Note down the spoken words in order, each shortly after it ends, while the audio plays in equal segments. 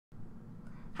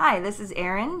Hi, this is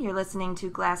Erin. You're listening to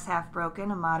Glass Half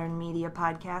Broken, a modern media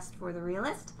podcast for the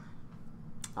realist.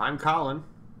 I'm Colin.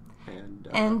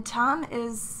 And Tom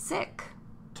is sick.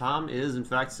 Tom is, in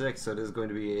fact, sick, so it is going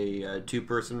to be a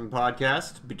two-person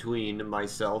podcast between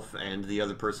myself and the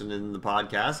other person in the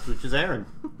podcast, which is Erin.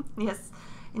 Yes,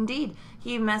 indeed.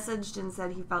 He messaged and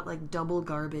said he felt like double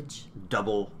garbage.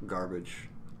 Double garbage.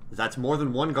 That's more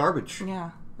than one garbage. Yeah.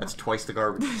 That's twice the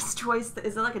garbage. It's twice.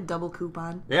 Is it like a double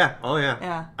coupon? Yeah. Oh, yeah.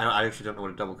 Yeah. I actually don't know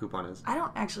what a double coupon is. I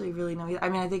don't actually really know either. I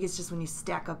mean, I think it's just when you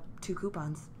stack up two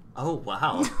coupons. Oh,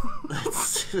 wow.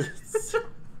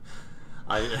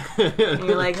 And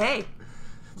you're like, hey,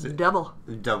 double.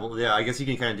 Double. Yeah, I guess you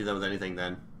can kind of do that with anything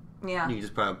then. Yeah. You can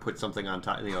just put something on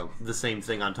top, the same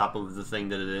thing on top of the thing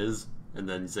that it is, and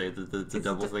then say that the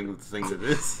double thing with the thing that it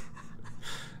is.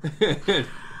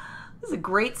 This is a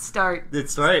great start.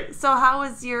 It's right. So how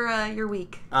was your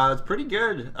week? It's pretty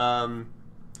good. I've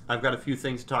got a few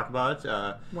things to talk about.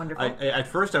 Wonderful. At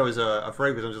first I was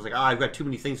afraid because I was just like, I've got too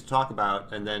many things to talk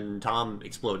about, and then Tom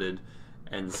exploded,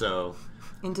 and so...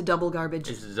 Into double garbage.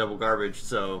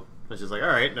 So I was just like, all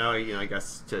right, now I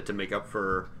guess to make up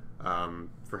for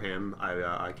him,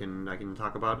 I can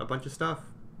talk about a bunch of stuff.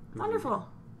 Wonderful.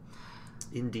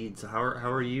 Indeed. So how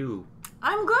are you?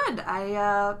 I'm good.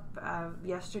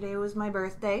 Yesterday was my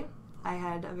birthday. I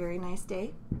had a very nice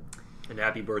day. And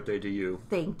happy birthday to you.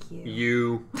 Thank you.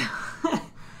 You.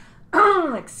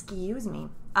 Excuse me.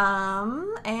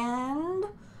 And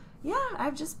yeah,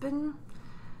 I've just been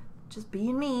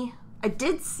being me. I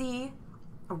did see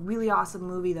a really awesome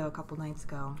movie though a couple nights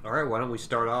ago. All right, why don't we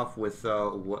start off with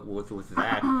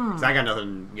that? Because I got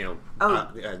nothing,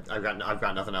 I've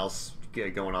got nothing else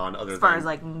going on other as far than, as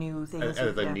like new things.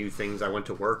 Other than new things, I went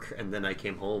to work and then I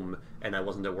came home and I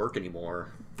wasn't at work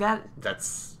anymore.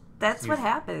 That's what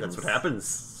happens. That's what happens.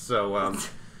 So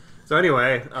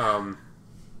anyway,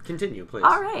 continue, please.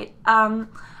 All right.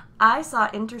 I saw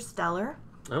Interstellar.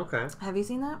 Okay. Have you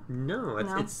seen that? No,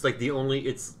 it's like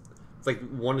it's like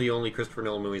one of the only Christopher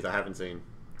Nolan movies I haven't seen.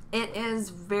 It is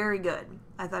very good.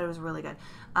 I thought it was really good.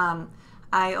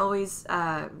 I always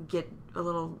get a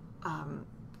little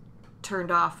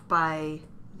turned off by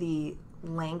the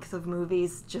length of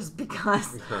movies just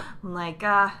because I'm like,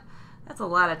 that's a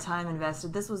lot of time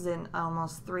invested. This was an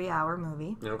almost 3-hour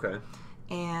movie. Okay.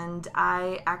 And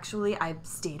I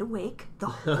stayed awake the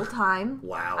whole time.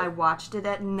 Wow. I watched it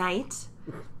at night.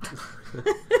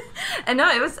 And no,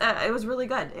 it was really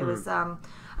good. It was I'm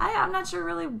not sure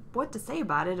really what to say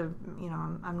about it.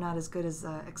 I'm not as good as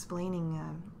explaining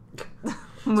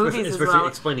movies especially as well.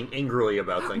 Explaining angrily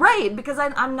about things. Right, because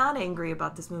I'm not angry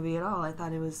about this movie at all. I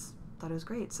thought it was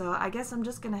great. So I guess I'm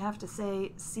just gonna have to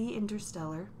say, see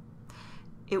Interstellar.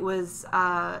 It was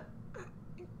I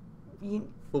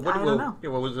don't know. Yeah,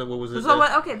 what was it?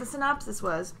 So the synopsis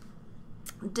was: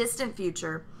 distant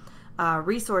future.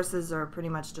 Resources are pretty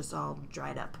much just all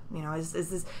dried up. Is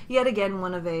this yet again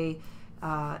one of a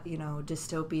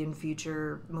dystopian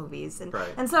future movies?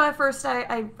 And so at first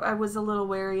I was a little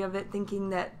wary of it, thinking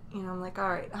that I'm like, all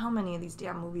right, how many of these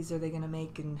damn movies are they going to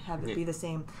make and have it be the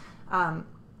same?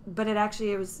 But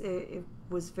it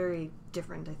was very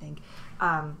different, I think.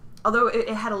 Although it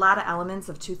had a lot of elements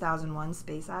of 2001: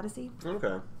 Space Odyssey.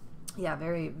 Okay. Yeah,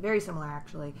 very, very similar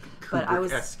actually. But I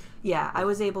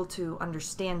was able to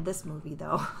understand this movie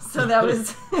though, so that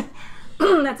was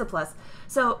that's a plus.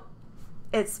 So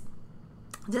it's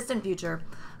distant future.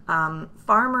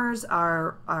 Farmers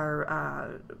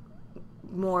are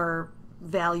more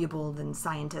valuable than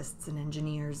scientists and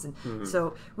engineers, and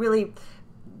so really,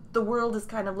 the world is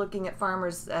kind of looking at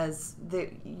farmers as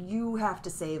you have to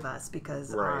save us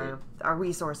because our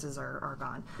resources are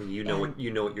gone. You know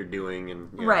what you're doing, and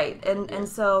right, and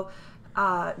so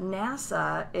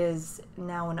NASA is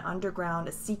now an underground,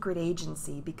 a secret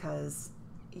agency because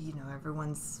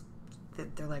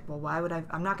they're like, well, why would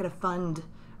I'm not going to fund,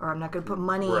 or I'm not going to put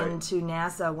money into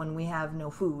NASA when we have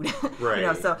no food. Right.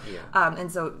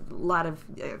 And so a lot of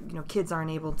kids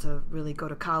aren't able to really go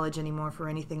to college anymore for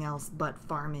anything else but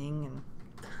farming, and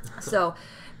so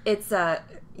it's so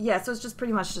it's just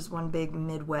pretty much just one big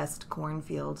Midwest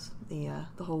cornfield, the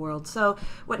whole world. So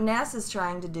what NASA's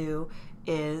trying to do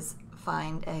is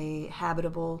find a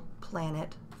habitable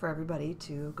planet for everybody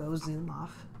to go zoom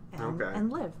off and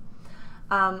live.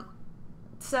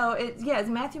 So it's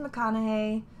Matthew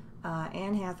McConaughey,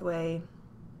 Anne Hathaway,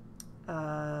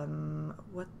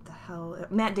 what the hell?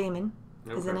 Matt Damon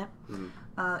is in it.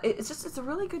 Mm-hmm. It's a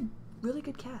really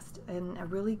good cast, and I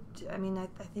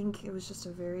think it was just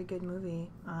a very good movie.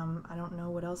 I don't know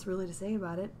what else really to say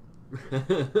about it.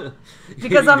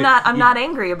 Because I'm not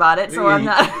angry about it, so I'm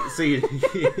not.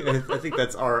 I think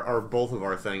that's our both of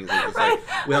our things. It's just right.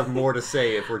 Like, we have more to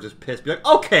say if we're just pissed. Be like,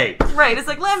 okay, right? It's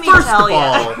like, let me first tell of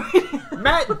all,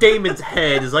 Matt Damon's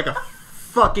head is like a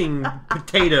fucking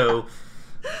potato,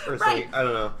 or something. Right. I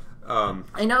don't know.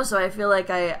 I know, so I feel like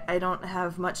I don't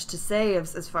have much to say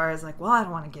as far as like, well, I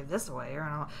don't want to give this away, or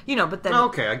I don't, but then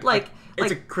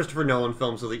it's a Christopher Nolan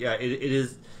film, so that it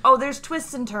is. Oh, there's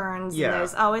twists and turns. Yeah.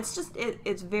 And it's just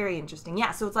it's very interesting.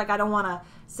 Yeah, so it's like I don't want to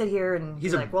sit here and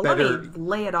he's be like, well, let me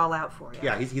lay it all out for you.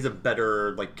 Yeah, he's a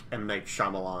better like M. Night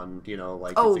Shyamalan,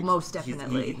 like. Oh, most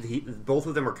definitely. Both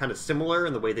of them are kind of similar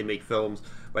in the way they make films,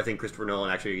 but I think Christopher Nolan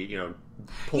actually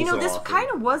pulls it off. This kind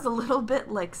of was a little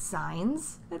bit like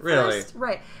Signs at first.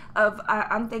 Right.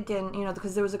 I'm thinking,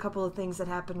 because there was a couple of things that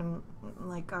happened, and I'm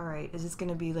like, all right, is this going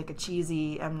to be like a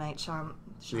cheesy M. Night Shyamalan?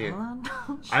 Yeah.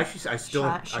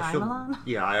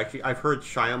 Shyamalan? I've heard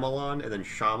Shyamalan and then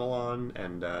Shyamalan,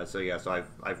 and so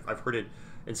I've heard it,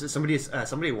 and so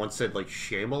somebody once said like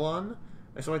Shyamalan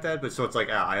or something like that, but so it's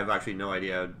like I have actually no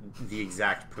idea the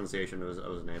exact pronunciation of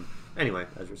his name. Anyway,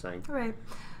 as you're saying, right.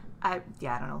 I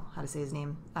don't know how to say his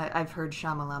name. I've heard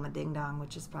Shamalama Ding Dong,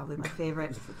 which is probably my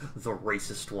favorite. The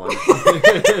racist one.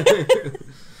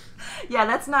 Yeah,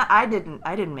 that's not. I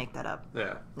didn't make that up.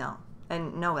 Yeah. No,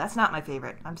 and no, that's not my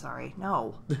favorite. I'm sorry.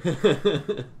 No,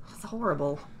 it's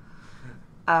horrible.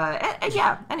 And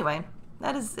yeah. Anyway,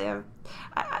 that is.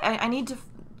 I need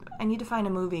to find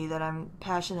a movie that I'm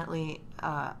passionately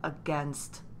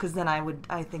against, because then I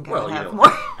think I would have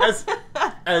more.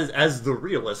 as the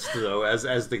realist though, as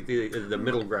the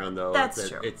middle ground though. That's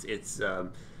true. It's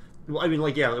well, I mean,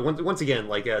 like, yeah. Once again,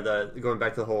 like going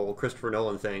back to the whole Christopher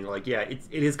Nolan thing, like, yeah, it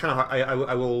is kind of hard.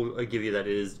 I will give you that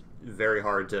it is very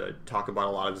hard to talk about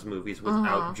a lot of his movies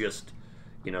without just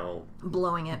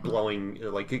blowing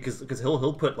like, because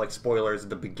he'll put like spoilers at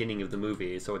the beginning of the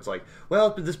movie, so it's like,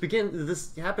 well,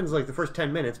 this happens like the first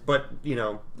 10 minutes, but he's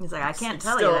like, I can't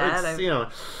tell you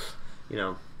that.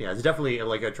 Yeah, it's definitely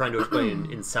like trying to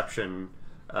explain Inception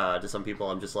to some people.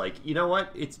 I'm just like, you know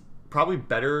what? It's probably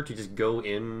better to just go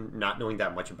in not knowing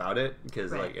that much about it,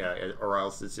 because or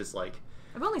else it's just like.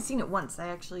 I've only seen it once. I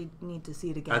actually need to see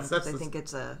it again, because I think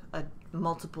it's a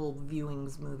multiple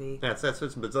viewings movie. Yeah, that's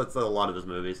a lot of his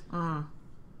movies. Mm.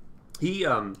 He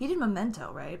did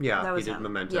Memento, right? Yeah, he did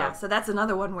Memento. Yeah, so that's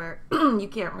another one where you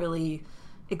can't really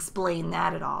explain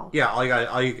that at all. Yeah, all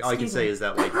I can say is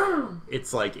that like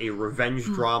it's like a revenge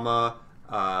drama,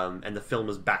 and the film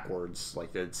is backwards.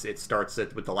 Like it starts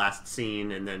with the last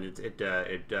scene, and then it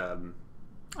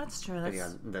that's true.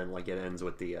 and then like it ends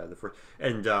with the first,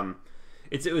 and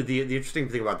the interesting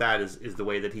thing about that is the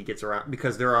way that he gets around,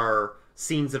 because there are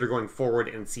scenes that are going forward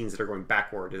and scenes that are going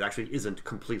backward. It actually isn't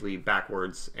completely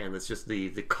backwards, and it's just the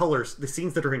colors. The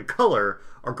scenes that are in color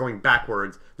are going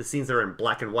backwards. The scenes that are in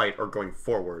black and white are going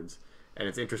forwards, and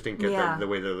it's interesting the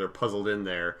way that they're puzzled in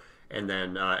there. And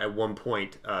then at one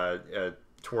point,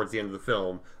 towards the end of the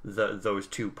film, those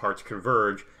two parts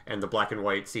converge, and the black and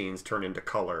white scenes turn into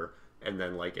color, and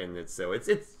then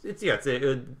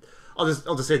I'll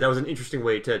just say that was an interesting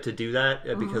way to do that,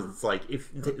 because it's like if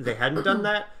they hadn't done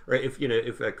that, or if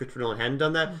Christopher Nolan hadn't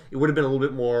done that, it would have been a little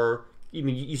bit more. I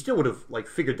mean, you still would have like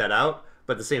figured that out,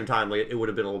 but at the same time, like, it would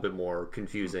have been a little bit more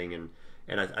confusing.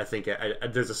 And I think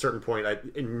there's a certain point,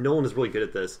 and Nolan is really good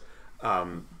at this.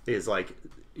 Is like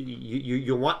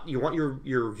you want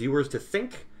your viewers to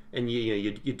think, and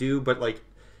you do, but like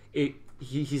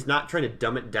he's not trying to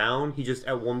dumb it down. He just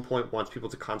at one point wants people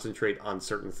to concentrate on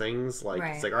certain things. Like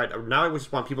It's like, all right, now I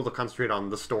just want people to concentrate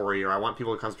on the story, or I want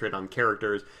people to concentrate on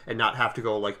characters and not have to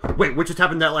go like, wait, what just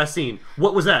happened in that last scene?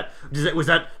 What was that? Was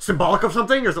that symbolic of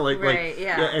something or something? Right,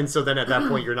 yeah. And so then at that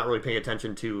point you're not really paying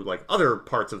attention to like other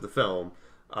parts of the film,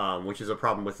 which is a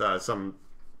problem with some.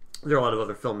 There are a lot of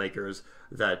other filmmakers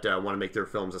that want to make their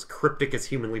films as cryptic as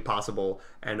humanly possible,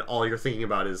 and all you're thinking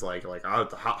about is like how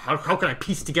can I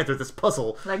piece together this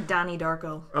puzzle? Like Donnie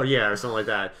Darko. Oh yeah, or something like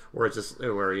that. Where it's just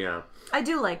I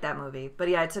do like that movie, but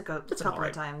yeah, it took a couple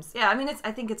of times. Yeah, I mean,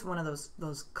 I think it's one of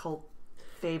those cult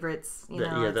favorites.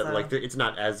 It's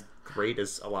not as great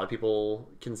as a lot of people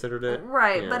considered it.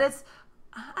 Right, but it's.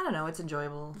 I don't know. It's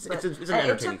enjoyable. It's an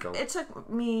entertaining film. It took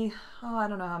me, I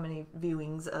don't know how many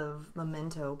viewings of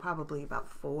Memento, probably about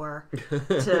 4,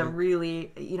 to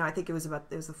really, I think it was the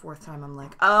 4th time I'm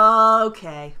like, oh,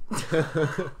 okay.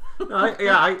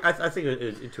 I think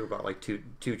it took about like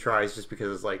two tries, just because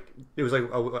it was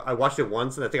like I watched it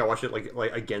once, and I think I watched it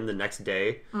like again the next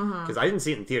day, because I didn't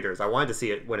see it in theaters. I wanted to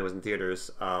see it when it was in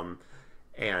theaters, but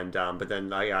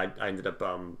then I ended up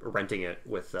renting it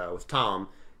with Tom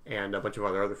and a bunch of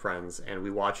other friends, and we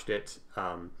watched it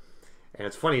And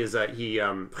it's funny is that he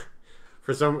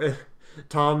for some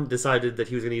Tom decided that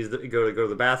he was going to go to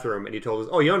the bathroom, and he told us,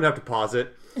 "Oh, you don't have to pause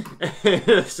it." And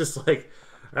it's just like,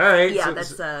 all right, yeah,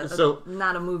 that's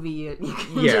not a movie you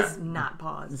can just not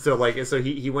pause. So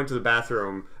he went to the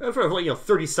bathroom for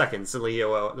 30 seconds, and he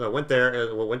went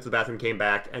there, went to the bathroom, came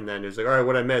back, and then it was like, all right,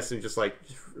 what I missed, and just like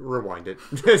rewind it.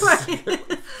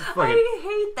 I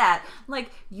hate that.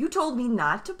 Like, you told me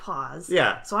not to pause.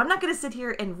 Yeah. So I'm not going to sit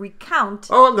here and recount.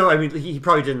 Oh no, I mean he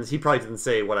probably didn't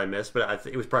say what I missed, but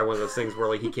it was probably one of those things where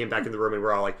like he came back in the room and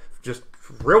we're all like, just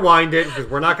rewind it because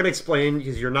we're not going to explain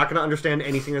because you're not going to understand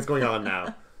anything that's going on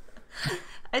now.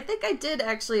 I think I did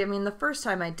actually. I mean, the first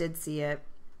time I did see it,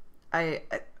 I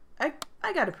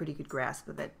got a pretty good grasp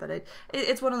of it. But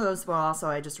it's one of those where also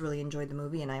I just really enjoyed the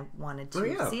movie and I wanted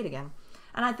to see it again.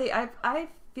 And I think I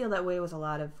feel that way with a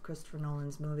lot of Christopher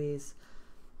Nolan's movies,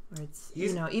 where it's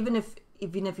even if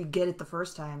you get it the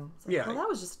first time, it's like, well, that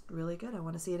was just really good. I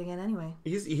want to see it again anyway.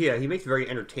 He makes very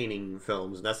entertaining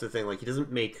films, and that's the thing. Like he doesn't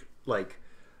make like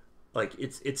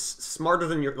it's smarter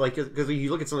than your because you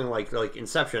look at something like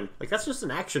Inception, like that's just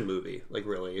an action movie. Like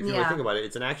really, if you really think about it,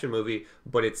 it's an action movie,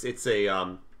 but it's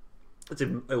a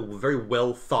very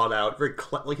well thought out, very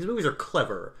like his movies are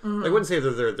clever. I wouldn't say that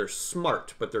they're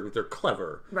smart, but they're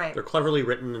clever. Right. They're cleverly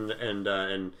written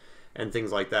and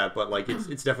things like that. But like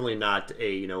it's definitely not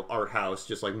a art house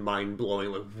just like mind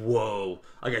blowing like whoa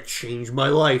I got to change my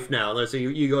life now. And so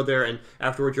you go there and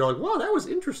afterwards you're like wow that was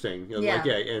interesting.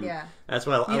 That's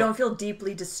why you don't feel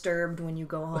deeply disturbed when you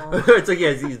go home. It's like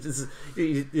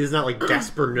he's not like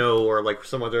Gaspar Noé or like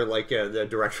some other like the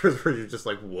directors where you're just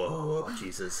like whoa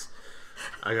Jesus.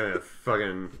 I gotta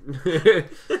fucking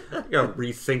gotta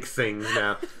rethink things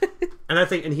now.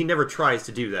 And he never tries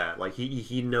to do that. Like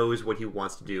he knows what he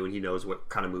wants to do and he knows what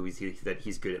kind of movies that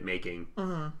he's good at making.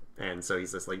 And so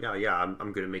he's just like, no, yeah,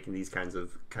 I'm good at making these kinds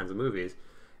of movies.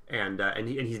 And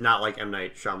he's not like M.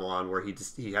 Night Shyamalan where he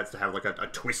has to have like a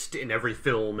twist in every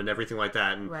film and everything like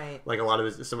that. And like a lot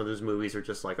of some of those movies are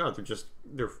just like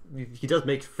he does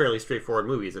make fairly straightforward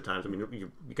movies at times. I mean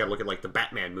you got to look at like the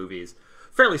Batman movies.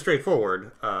 Fairly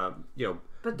straightforward, but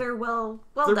they're well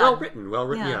they're done. well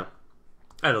written. Yeah.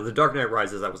 I don't know. The Dark Knight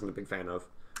Rises, I wasn't a big fan of.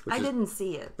 I didn't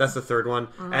see it. That's the third one.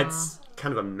 It's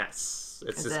kind of a mess.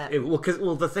 It's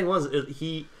the thing was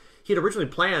he had originally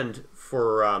planned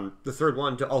for the third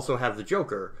one to also have the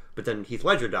Joker, but then Heath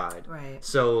Ledger died. Right.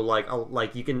 So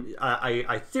like you can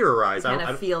I theorize. You kind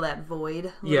of feel that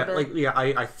void.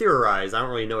 I theorize. I don't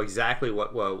really know exactly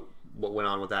what went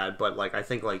on with that, but like I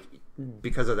think like.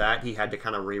 Because of that, he had to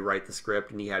kind of rewrite the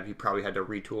script, and he probably had to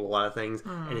retool a lot of things,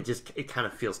 and it kind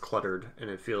of feels cluttered, and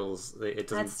it doesn't.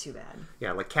 That's too bad.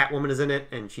 Yeah, like Catwoman is in it,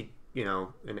 and she,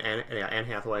 and Anne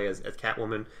Hathaway as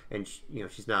Catwoman, and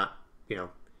she's not,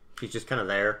 she's just kind of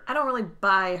there. I don't really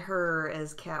buy her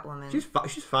as Catwoman. She's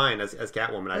fine as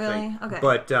Catwoman, I think. Okay.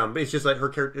 But it's just like her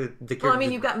character. Well, I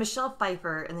mean, you've got Michelle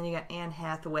Pfeiffer, and then you got Anne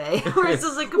Hathaway, where it's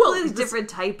just like a completely different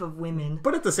type of women.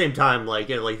 But at the same time, like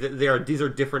these are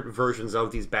different versions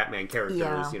of these Batman characters.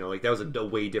 Yeah. Like that was a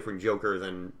way different Joker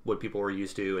than what people were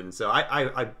used to, and so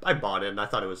I bought it, and I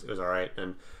thought it was all right,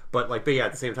 but yeah,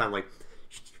 at the same time, like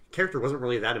character wasn't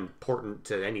really that important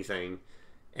to anything,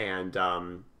 and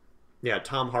yeah,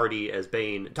 Tom Hardy as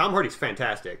Bane. Tom Hardy's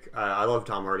fantastic. I love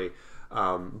Tom Hardy.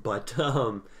 But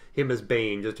him as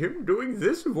Bane, just him doing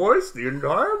this voice the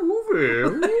entire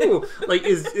movie, ooh, like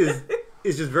is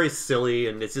just very silly,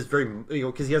 and it's just very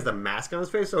because he has the mask on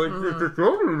his face, so and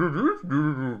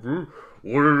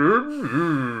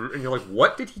you're like,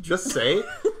 what did he just say?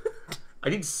 I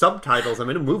need subtitles.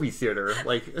 I'm in a movie theater.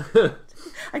 Like,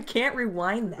 I can't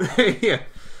rewind that. Yeah.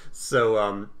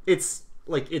 So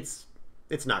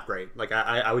it's not great. Like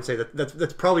I would say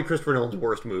that's probably Christopher Nolan's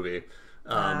worst movie.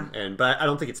 But I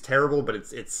don't think it's terrible. But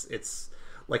it's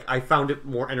like I found it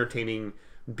more entertaining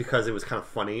because it was kind of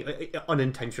funny,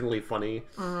 unintentionally funny.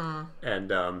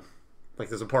 And like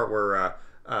there's a part where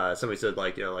somebody said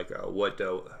like what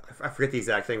I forget the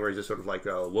exact thing where he's just sort of like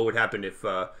what would happen if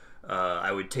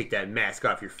I would take that mask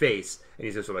off your face, and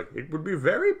he's just sort of like, it would be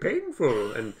very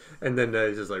painful, and then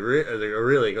he's just like,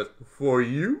 really? He goes, for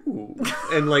you,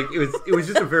 and like it was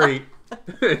just a very,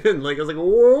 and like I was like,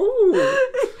 whoa.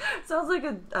 Sounds like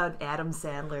an Adam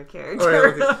Sandler character.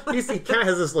 Oh, yeah, he kind of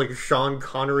has this like Sean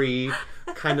Connery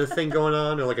kind of thing going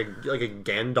on, or like a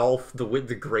Gandalf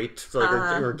the Great,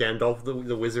 or Gandalf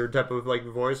the Wizard type of like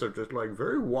voice, or just like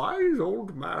very wise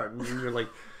old man, and you're like.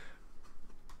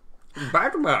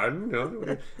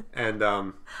 Batman, and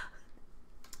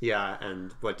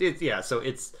Yeah, so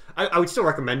it's I would still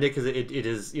recommend it because it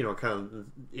is kind of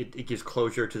it gives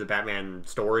closure to the Batman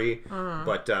story,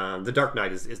 but the Dark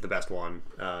Knight is the best one.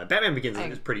 Batman Begins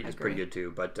is pretty good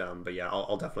too, but yeah,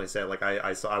 I'll definitely say like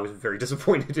I was very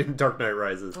disappointed in Dark Knight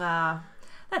Rises.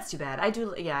 That's too bad.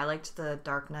 I liked the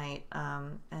Dark Knight,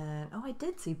 and I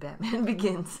did see Batman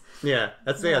Begins. Yeah,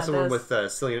 that's someone with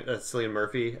Cillian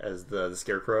Murphy as the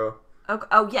Scarecrow.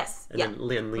 Oh yes, and then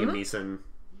Liam Neeson.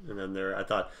 And then I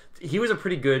thought he was a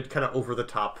pretty good kind of over the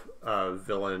top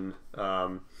villain,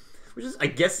 which is I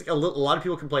guess a lot of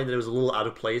people complained that it was a little out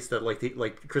of place that like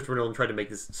Christopher Nolan tried to make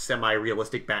this semi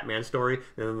realistic Batman story,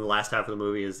 and then the last half of the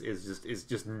movie is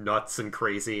just nuts and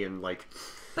crazy and like.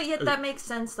 But yet that makes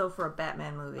sense though for a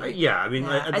Batman movie. Yeah, I mean,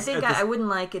 I think I wouldn't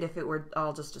like it if it were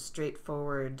all just a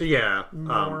straightforward,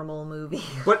 normal movie.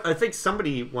 But I think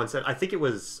somebody once said, I think it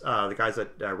was the guys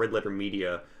at Red Letter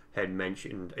Media had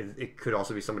mentioned, it could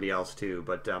also be somebody else too,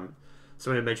 but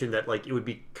somebody had mentioned that like it would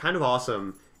be kind of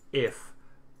awesome if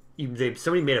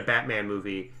somebody made a Batman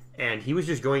movie and he was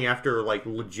just going after like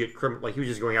legit like he was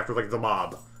just going after like the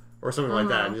mob or something like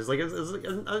that, and just like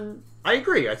I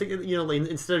agree. I think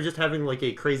instead of just having like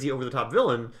a crazy over the top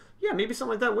villain, yeah, maybe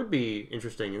something like that would be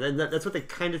interesting. And that's what they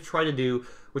kind of try to do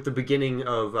with the beginning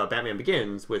of Batman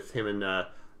Begins, with him and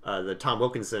the Tom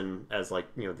Wilkinson as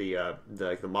like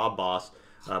the mob boss.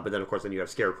 But then, of course, then you have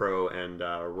Scarecrow and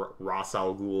Ra's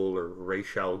al Ghul or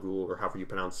Ra's al Ghul or however you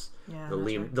pronounce the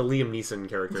Liam Neeson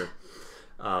character.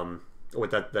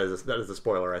 That is a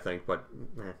spoiler, I think. But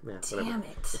damn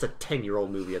it, it's a 10-year-old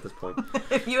movie at this point.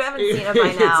 If you haven't seen it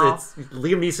by now, it's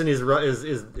Liam Neeson is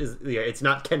it's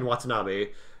not Ken Watanabe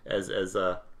as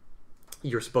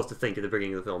you're supposed to think at the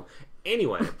beginning of the film.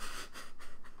 Anyway.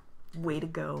 Way to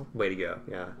go!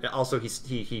 Yeah. Also,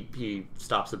 he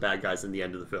stops the bad guys in the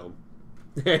end of the film.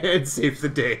 And saves the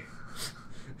day.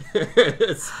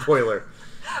 Spoiler.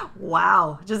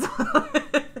 Wow. Just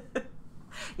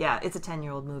yeah, it's a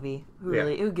 10-year-old movie.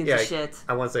 Who gives a shit?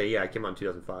 I want to say, it came out in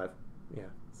 2005. Yeah.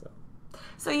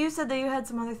 So you said that you had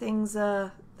some other things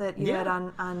that you had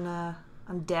on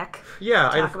deck. Yeah,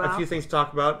 I have a few things to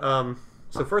talk about.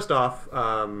 So first off,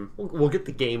 we'll get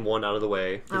the game one out of the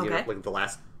way. Okay. Like the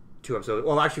last 2 episodes.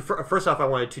 Well, actually, first off, I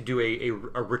wanted to do a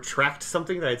retract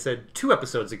something that I had said 2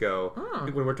 episodes ago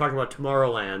when we were talking about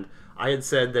Tomorrowland. I had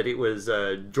said that it was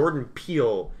Jordan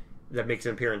Peele that makes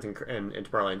an appearance in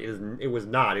Tomorrowland. It was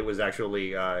not. It was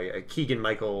actually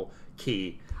Keegan-Michael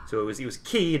Key. So it was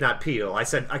Key, not Peele. I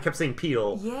kept saying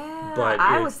Peele. Yeah, but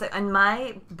and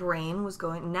my brain was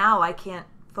going. Now I can't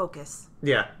focus.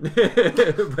 Yeah,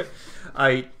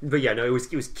 but yeah, no, it was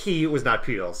Key. It was not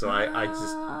Peele. So I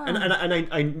just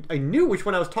I knew which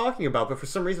one I was talking about, but for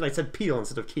some reason I said Peele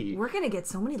instead of Key. We're gonna get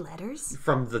so many letters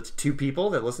from the 2 people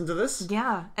that listen to this.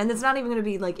 Yeah, and it's not even gonna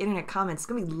be like internet comments. It's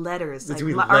gonna be letters. It's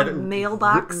like, our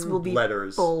mailbox will be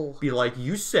letters. Full. Be like,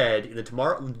 you said in the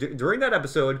during that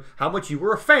episode how much you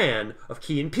were a fan of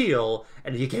Key and Peele,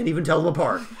 and you can't even tell them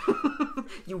apart.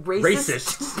 You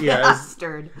racist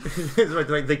bastard.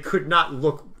 Like, they could not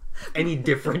look any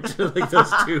different like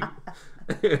those 2.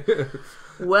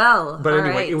 Well, but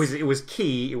anyway, right. it was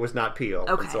Key. It was not Peele.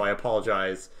 Okay. And so I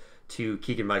apologize to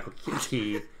Keegan-Michael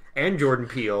Key and Jordan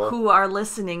Peele, who are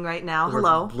listening right now.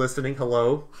 Hello.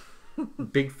 Hello.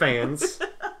 Big fans.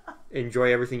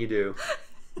 Enjoy everything you do.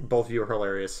 Both of you are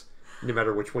hilarious, no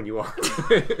matter which one you are.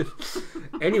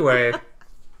 Anyway,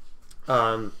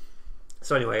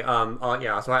 so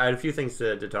I had a few things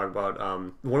to talk about.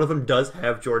 One of them does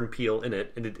have Jordan Peele in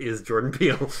it, and it is Jordan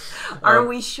Peele. Are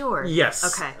we sure? Yes.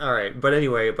 Okay. All right. But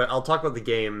anyway, I'll talk about the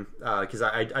game because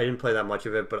I didn't play that much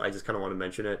of it, but I just kind of want to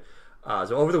mention it.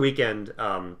 So over the weekend,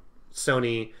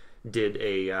 Sony did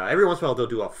every once in a while they'll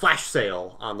do a flash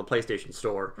sale on the PlayStation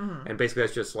Store, and basically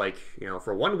that's just like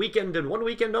for one weekend and one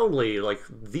weekend only. Like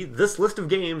this list of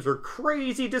games are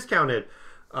crazy discounted.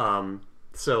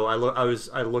 So I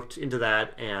looked into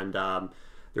that, and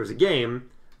there was a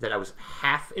game that I was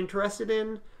half interested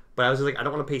in, but I was like, I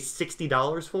don't want to pay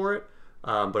 $60 for it.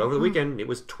 But over the weekend, it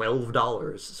was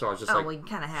 $12. So I was just like, well, you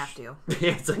kind of have to.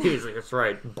 Yeah, it's like, that's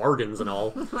right, bargains and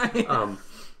all.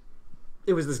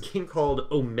 It was this game called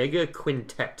Omega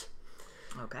Quintet.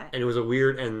 Okay. And it was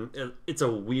it's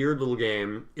a weird little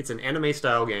game. It's an anime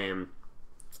style game.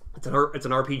 It's an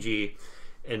RPG.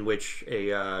 In which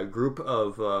a group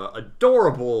of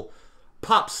adorable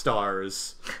pop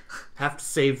stars have to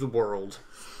save the world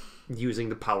using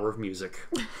the power of music.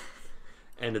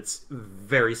 And it's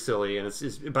very silly, and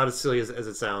it's about as silly as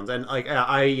it sounds. And like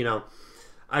I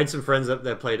had some friends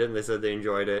that played it, and they said they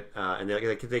enjoyed it, and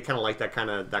they kind of like that kind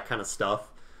of stuff.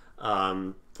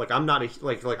 like I'm not a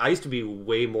like I used to be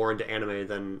way more into anime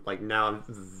than like now I'm a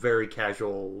very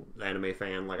casual anime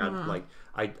fan. Like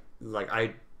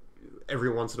I every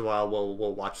once in a while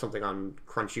we'll watch something on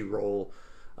Crunchyroll,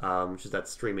 which is that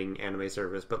streaming anime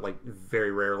service, but like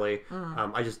very rarely.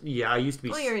 I used to be.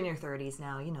 Well, you're in your 30s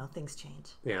now. You know, things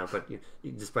change. Yeah, but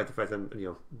despite the fact that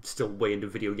I'm still way into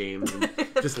video games, and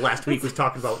just last week was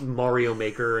talking about Mario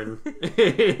Maker and,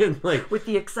 and like with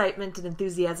the excitement and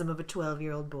enthusiasm of a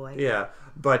 12-year-old boy. Yeah,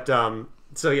 but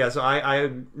so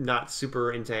I'm not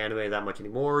super into anime that much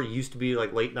anymore. Used to be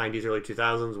like late 90s, early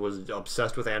 2000s, was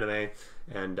obsessed with anime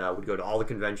and would go to all the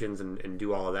conventions and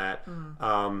do all of that.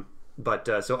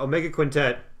 So Omega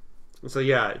Quintet, so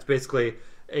yeah, it's basically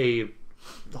a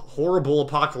horrible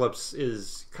apocalypse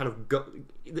is kind of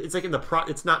it's like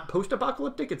it's not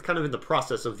post-apocalyptic, it's kind of in the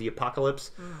process of the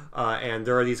apocalypse, and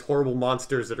there are these horrible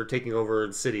monsters that are taking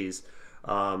over cities,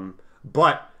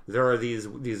 but there are these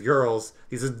girls,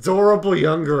 these adorable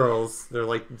young girls. They're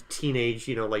like teenage,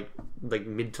 like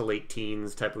mid to late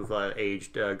teens type of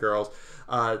aged girls,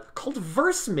 called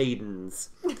verse maidens.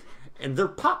 And they're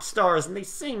pop stars, and they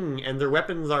sing, and their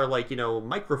weapons are like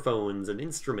microphones and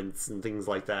instruments and things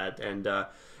like that, and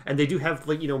they do have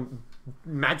like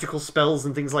magical spells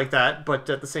and things like that. But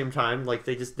at the same time, like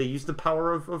they use the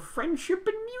power of friendship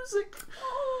and music.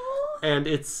 Aww. And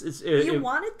you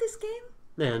wanted this game.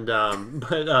 And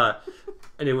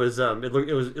and it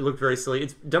looked very silly.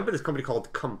 It's done by this company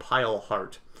called Compile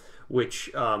Heart,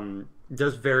 which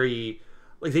does very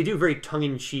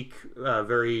tongue-in-cheek,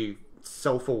 very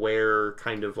self-aware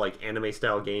kind of like anime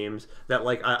style games that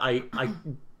like I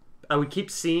would keep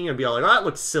seeing and be like, oh, it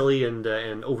looks silly and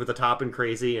over the top and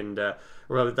crazy and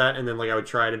like that, and then like I would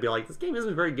try it and be like, this game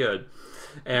isn't very good,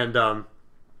 and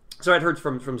so I'd heard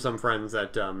from some friends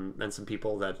that and some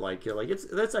people that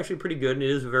that's actually pretty good, and it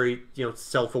is very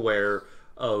self-aware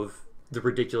of the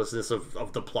ridiculousness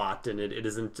of the plot, and it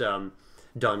isn't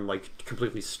done like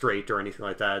completely straight or anything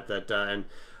like that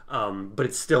but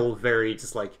it's still very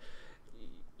just like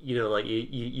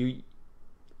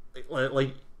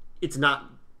like it's not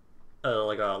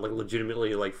like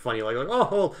legitimately like funny, like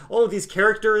oh these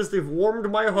characters, they've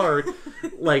warmed my heart,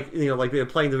 like like they're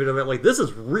playing the video of it, like this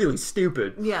is really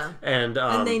stupid, and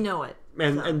they know it,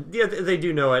 and yeah, they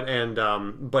do know it,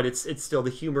 and but it's still, the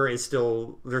humor is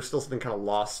still, there's still something kind of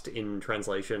lost in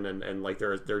translation, and like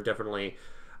they're definitely,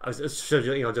 I was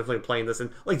definitely playing this,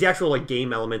 and like the actual like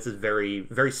game elements is very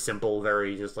very simple,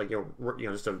 very just like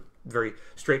just a very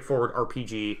straightforward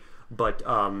RPG, but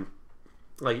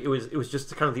like it was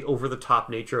just kind of the over the top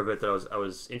nature of it that I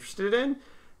was interested in,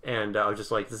 and I was just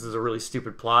like, this is a really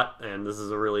stupid plot, and this is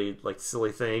a really like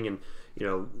silly thing, and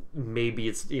maybe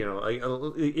it's like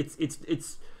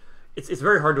it's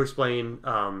very hard to explain,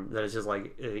 that it's just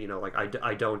like like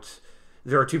I don't.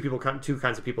 There are two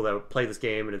kinds of people that play this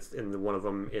game, and one of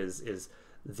them is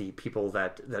the people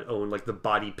that own like the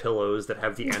body pillows that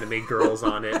have the anime girls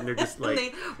on it, and they're just like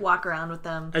they walk around with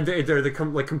them, and they're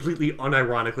like completely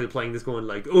unironically playing this, going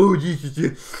like, oh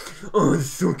it's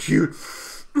so cute,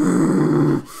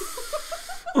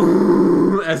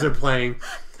 as they're playing,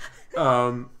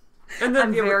 and then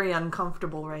I'm very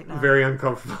uncomfortable right now. Very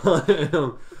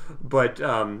uncomfortable, but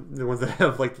the ones that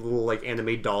have like the little like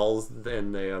anime dolls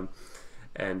and they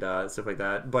and stuff like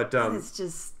that, but it's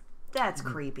just, that's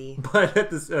creepy. But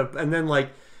at this and then like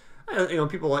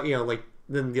people like like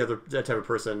then the other type of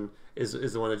person is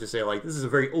the one that just say like, this is a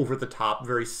very over the top,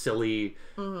 very silly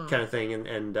kind of thing,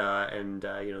 and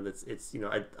that's it's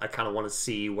I kind of want to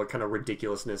see what kind of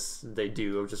ridiculousness they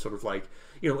do, of just sort of like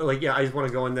like, yeah, I just want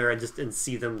to go in there and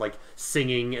see them like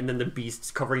singing, and then the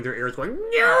beasts covering their ears going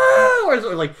no,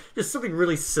 or like just something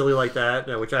really silly like that,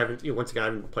 which I haven't once again I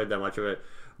haven't played that much of it.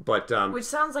 But which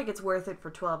sounds like it's worth it for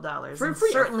 $12. For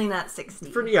certainly not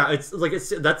 $60. Yeah, it's like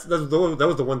that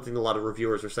was the one thing a lot of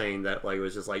reviewers were saying, that like it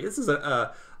was just like, this is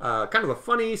a kind of a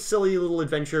funny, silly little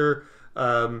adventure.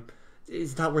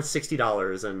 It's not worth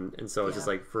 $60, and so it's just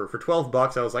like for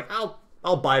 $12, I was like,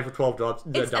 I'll buy it for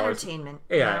 $12. It's entertainment.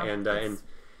 Yeah, and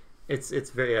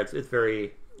it's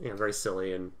very very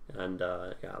silly and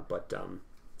yeah, but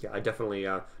yeah, I definitely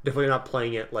not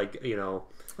playing it like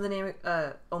the name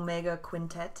Omega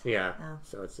Quintet. Yeah. Oh.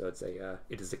 So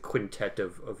it is a quintet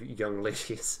of young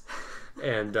ladies,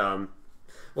 and well,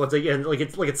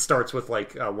 it's like it starts with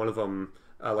like one of them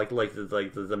like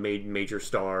the major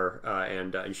star,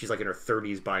 and she's like in her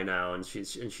 30s by now, and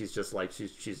she's just like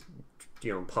she's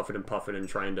puffing and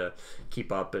trying to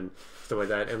keep up and stuff like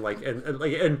that,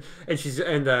 and she's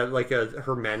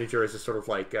her manager is just sort of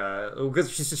like because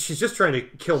she's just trying to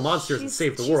kill monsters and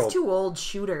save the world. She's too old,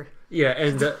 shoot her. Yeah,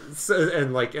 and then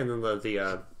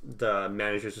the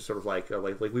managers are sort of like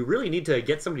we really need to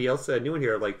get somebody else new in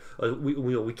here. Like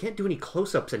we can't do any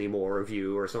close-ups anymore of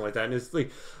you or something like that. And it's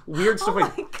like weird stuff. Oh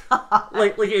my God.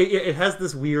 Like it has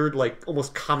this weird like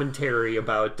almost commentary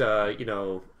about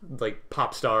like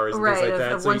pop stars and things like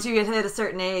that. Once you hit a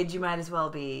certain age, you might as well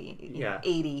be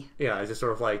 80. Yeah, it's just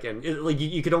sort of like, and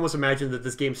you could almost imagine that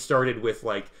this game started with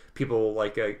like people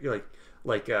like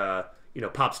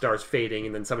pop stars fading,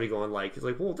 and then somebody going like, it's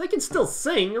like, well, they can still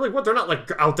sing. You're like, what? They're not like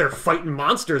out there fighting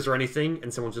monsters or anything.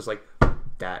 And someone's just like,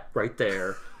 that right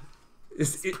there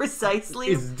is precisely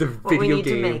is the video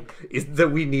game is that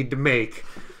we need to make,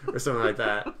 or something like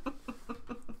that.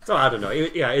 So I don't know.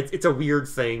 It's a weird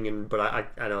thing, but I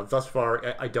don't know. Thus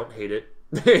far, I don't hate it.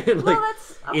 Like, well,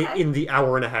 that's okay. in the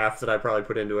hour and a half that I probably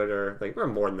put into it, or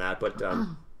more than that. But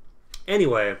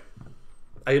anyway.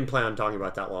 I didn't plan on talking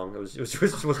about that long. It was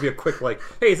supposed to be a quick, like,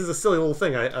 hey, this is a silly little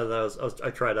thing. I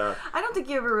tried to... I don't think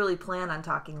you ever really plan on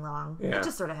talking long. Yeah. It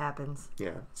just sort of happens.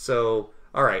 Yeah. So,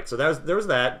 all right. So there was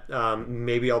that.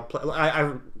 Maybe I'll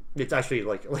play... It's actually,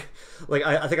 like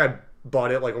I think I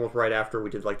bought it, like, almost right after we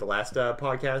did, like, the last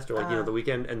podcast, or, like, the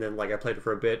weekend, and then, like, I played it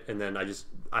for a bit, and then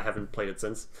I haven't played it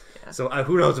since. Yeah. So,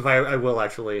 who knows if I will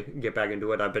actually get back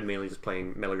into it. I've been mainly just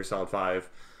playing Metal Gear Solid 5.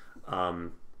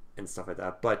 And stuff like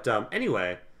that. But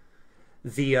anyway,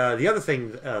 the other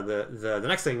thing, the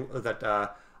next thing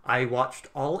that I watched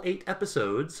all 8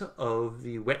 episodes of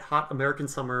the Wet Hot American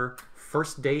Summer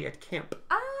First Day at Camp.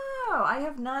 Oh, I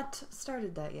have not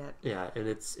started that yet. Yeah, and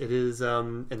it is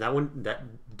and that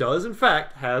does in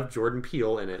fact have Jordan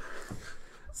Peele in it.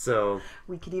 So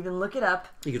we could even look it up.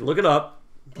 You could look it up.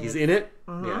 He's in it.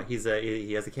 Mm-hmm. Yeah,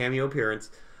 he has a cameo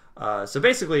appearance. So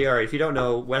basically, all right, if you don't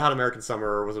know, Wet Hot American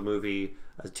Summer was a movie,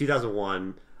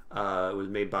 2001. It was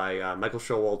made by Michael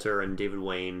Showalter and David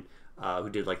Wayne, who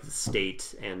did like The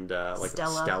State and like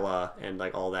Stella and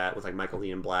like all that with like Michael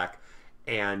Ian Black.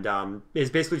 And it's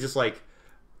basically just like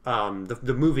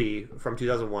the movie from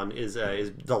 2001 is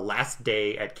the last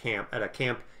day at a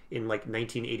camp in like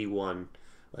 1981.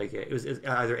 Like it was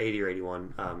either 80 or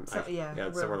 81.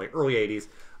 Somewhere like early 80s.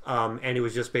 And it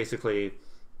was just basically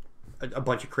a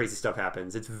bunch of crazy stuff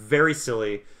happens. It's very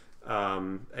silly,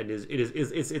 and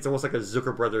it's almost like a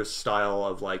Zucker Brothers style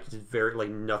of like very like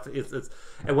nothing. It's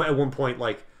at one point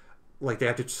like they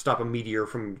have to stop a meteor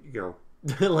from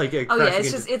like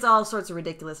it's all sorts of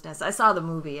ridiculousness. I saw the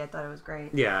movie. I thought it was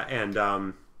great. Yeah, and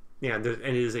and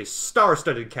it is a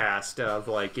star-studded cast of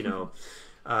like you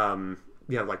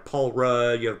have like Paul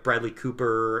Rudd, you have Bradley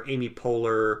Cooper, Amy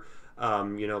Poehler.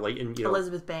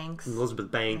 Elizabeth Banks.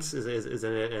 Elizabeth Banks is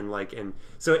in it, and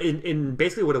so in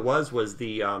basically what it was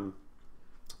the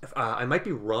I might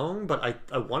be wrong, but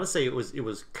I want to say it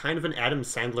was kind of an Adam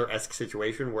Sandler-esque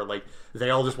situation where like they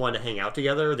all just wanted to hang out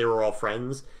together. They were all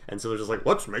friends, and so they're just like,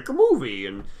 let's make a movie,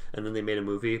 and then they made a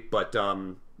movie. But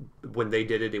when they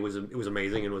did it, it was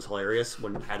amazing and it was hilarious.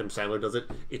 When Adam Sandler does it,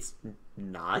 it's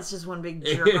not. It's just one big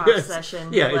jerk-off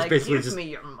session. Yeah, it's basically give me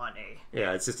your money.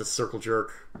 Yeah, it's just a circle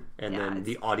jerk, and then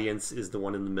the audience is the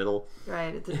one in the middle.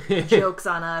 Right, the joke's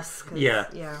on us. Yeah.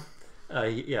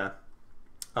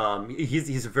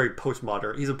 He's a very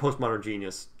postmodern. He's a postmodern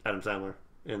genius, Adam Sandler,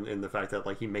 in the fact that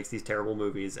like he makes these terrible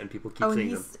movies and people keep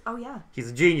seeing them. Oh yeah, he's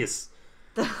a genius.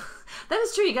 That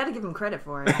is true. You got to give him credit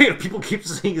for it. People keep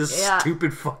seeing his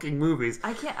stupid fucking movies.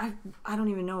 I don't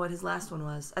even know what his last one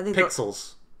was. I think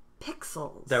Pixels.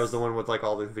 Pixels. That was the one with like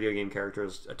all the video game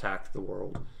characters attacked the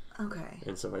world. Okay.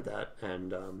 And stuff like that.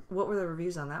 And what were the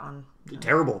reviews on that one?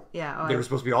 Terrible. Yeah. They were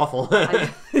supposed to be awful.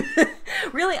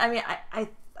 Really? I mean, I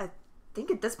think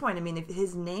at this point, I mean, if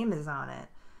his name is on it,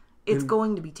 it's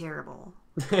going to be terrible.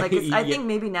 Like, I think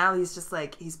maybe now he's just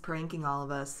like, he's pranking all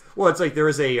of us. Well, it's like there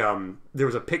was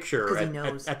a picture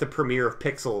at the premiere of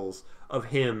Pixels of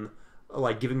him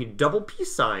like giving me double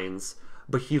peace signs,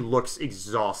 but he looks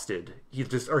exhausted. He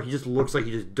just looks like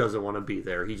he just doesn't want to be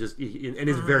there. And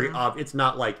it's very obvious. It's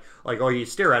not like oh, you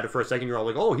stare at it for a second, you're all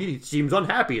like, oh, he seems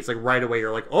unhappy. It's like right away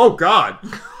you're like, oh God,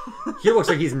 he looks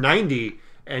like he's 90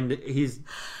 and he's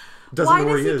doesn't know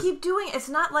where he is. Why does he keep doing it? It's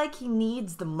not like he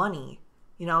needs the money.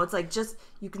 It's like just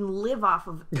you can live off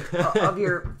of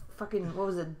your fucking what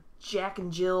was it, Jack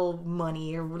and Jill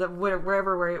money or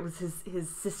wherever where it was his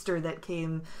sister that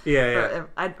came. Yeah.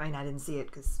 I mean, I didn't see it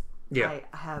because I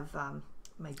have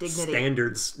my dignity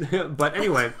standards. But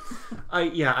anyway, I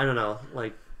don't know.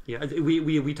 Like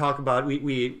we talk about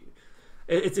we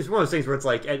it's one of those things where it's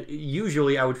like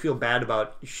usually I would feel bad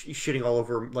about shitting all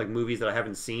over like movies that I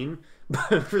haven't seen.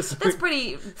 But that's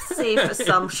pretty safe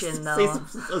assumption, though.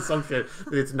 Safe assumption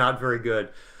that it's not very good.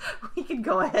 We could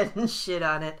go ahead and shit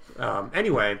on it.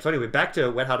 Anyway, back to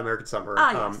Wet Hot American Summer.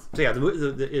 Yes. So yeah,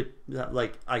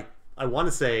 like I want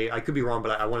to say, I could be wrong,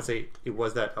 but I want to say it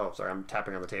was that. Oh, sorry, I'm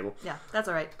tapping on the table. Yeah, that's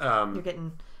all right. You're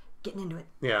getting into it.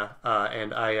 Yeah,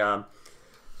 and I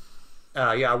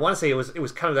want to say it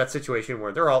was kind of that situation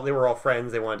where they were all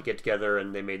friends. They wanted to get together,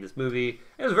 and they made this movie.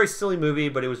 It was a very silly movie,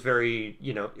 but it was very,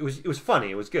 it was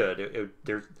funny. It was good.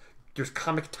 There's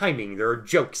comic timing. There are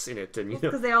jokes in it, and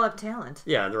because they all have talent.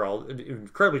 Yeah, they're all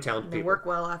incredibly talented. They people. Work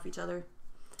well off each other.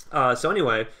 So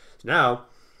anyway, now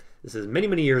this is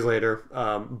many years later,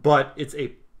 but it's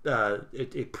a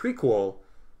prequel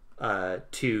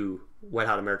to Wet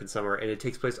Hot American Summer, and it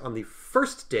takes place on the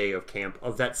first day of camp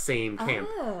of that same camp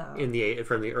from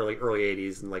the early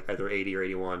 80s, in like either 80 or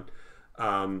 81.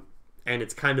 And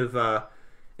it's kind of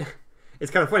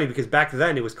funny because back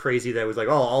then it was crazy that it was like,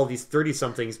 all these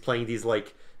 30-somethings playing these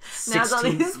like 16... Now it's all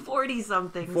these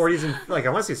 40-somethings. 40s, and like I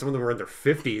want to say some of them are in their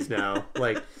 50s now.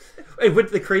 Like,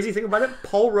 but the crazy thing about it,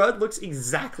 Paul Rudd looks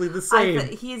exactly the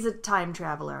same. He's a time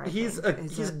traveler. He's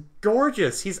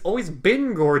gorgeous. He's always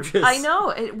been gorgeous. I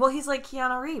know. Well, he's like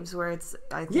Keanu Reeves, where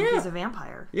I think he's a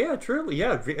vampire. Yeah, truly.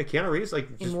 Yeah, Keanu Reeves, like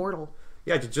immortal.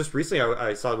 Yeah, just recently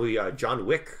I saw the movie John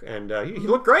Wick, and he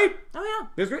looked great. Oh yeah,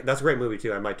 it was great. That's a great movie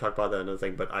too. I might talk about that another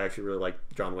thing, but I actually really like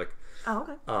John Wick. Oh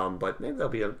okay. But maybe that'll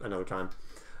be another time.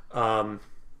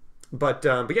 But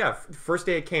yeah, first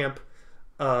day at camp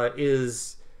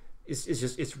is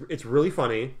just it's really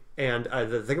funny, and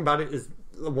the thing about it is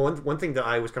one thing that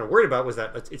I was kind of worried about was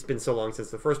that it's been so long since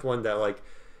the first one that like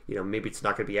maybe it's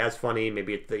not going to be as funny,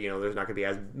 maybe there's not going to be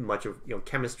as much of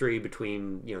chemistry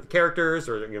between the characters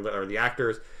or the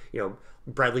actors.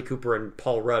 Bradley Cooper and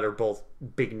Paul Rudd are both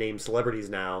big name celebrities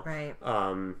now, right?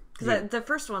 Because the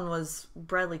first one was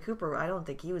Bradley Cooper. I don't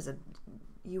think he wasn't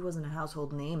a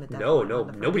household name at that point. No,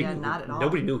 nobody not at all.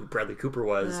 Nobody knew who Bradley Cooper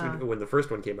was when the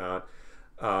first one came out.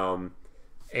 So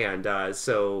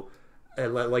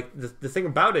like the thing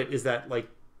about it is that like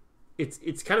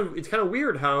it's kind of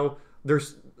weird how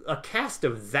there's a cast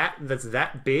of that's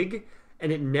that big,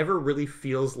 and it never really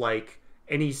feels like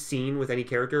any scene with any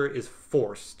character is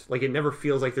forced. Like it never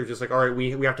feels like they're just like, all right,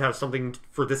 we have to have something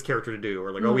for this character to do,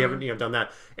 or like, oh, we haven't done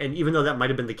that. And even though that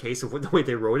might have been the case of the way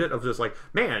they wrote it, of just like,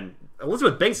 man,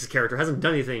 Elizabeth Banks' character hasn't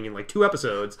done anything in like 2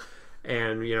 episodes,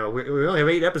 and we only have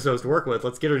 8 episodes to work with.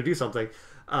 Let's get her to do something.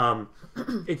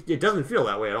 It doesn't feel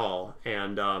that way at all,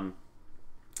 and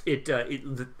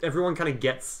everyone kind of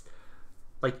gets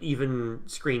like even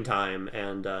screen time,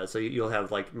 and so you'll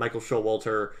have like Michael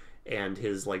Showalter and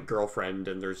his like girlfriend,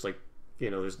 and there's like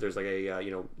there's like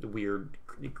a weird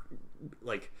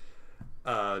like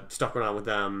stuff going on with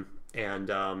them, and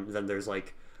then there's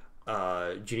like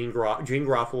Jeanine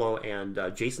Garofalo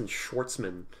and Jason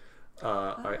Schwartzman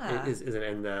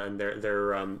and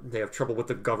they have trouble with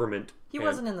the government. He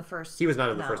wasn't in the first. He was not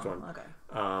in the first one. Okay.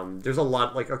 There's a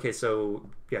lot like so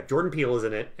yeah, Jordan Peele is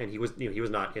in it, and he was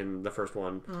not in the first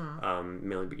one.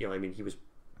 Mainly, I mean, he was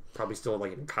probably still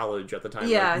like in college at the time.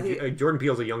 Yeah, like, Jordan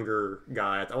Peele's a younger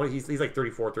guy. He's like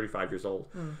 34, 35 years old,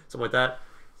 something like that.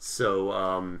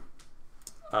 So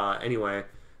anyway,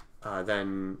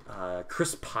 then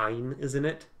Chris Pine is in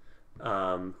it.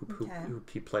 Who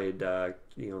he played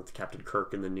Captain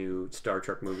Kirk in the new Star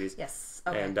Trek movies. Yes.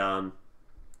 Okay. And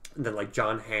then like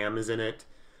John Hamm is in it.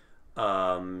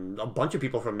 A bunch of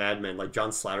people from Mad Men, like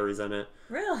John Slattery is in it.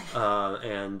 Really?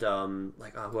 And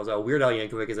like who else? Weird Al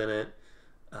Yankovic is in it.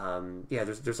 Yeah,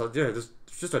 there's just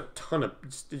a ton of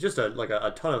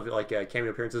a ton of like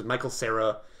cameo appearances. Michael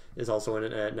Cera is also in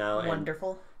it now.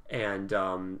 Wonderful. And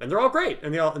they're all great,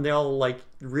 and they all like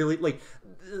really like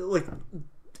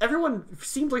everyone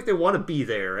seems like they want to be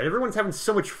there, and everyone's having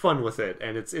so much fun with it,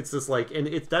 and it's just like, and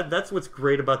it's that's what's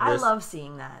great about this. I love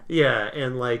seeing that. Yeah,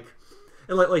 and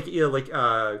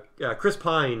Chris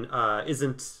Pine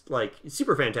isn't like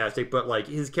super fantastic, but like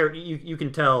his character, you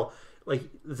can tell like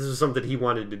this is something he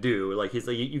wanted to do. Like he's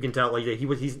like you can tell like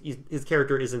his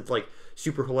character isn't like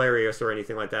super hilarious or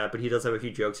anything like that, but he does have a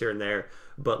few jokes here and there.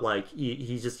 But like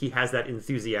he has that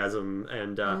enthusiasm,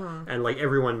 and and like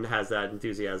everyone has that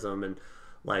enthusiasm, and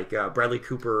like Bradley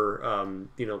Cooper,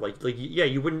 yeah,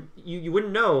 you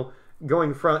wouldn't know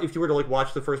going from, if you were to like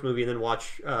watch the first movie and then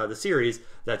watch the series,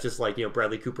 that just like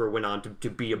Bradley Cooper went on to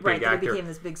be a big actor. He became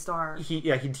this big star. He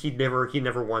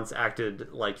never once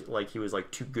acted like he was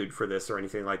like too good for this or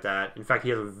anything like that. In fact, he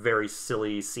has a very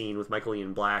silly scene with Michael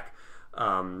Ian Black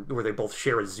where they both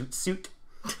share a zoot suit.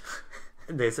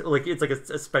 they say, like it's like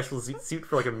a special suit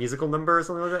for like a musical number or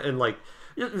something like that, and like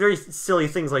very silly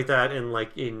things like that, and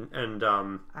like all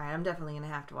right, I'm definitely gonna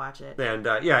have to watch it. And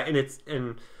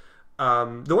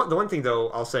the one thing though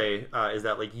I'll say is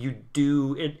that like you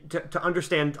do to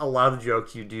understand a lot of the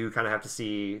jokes, you do kind of have to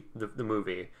see the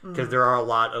movie, because there are a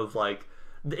lot of like,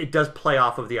 it does play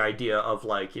off of the idea of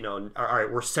like, you know, all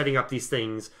right, we're setting up these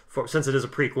things for, since it is a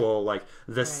prequel, like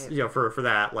this, right. You know, for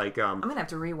that, like I'm gonna have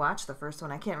to rewatch the first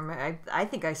one. I can't remember. I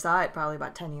think I saw it probably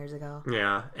about 10 years ago.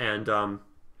 Yeah, and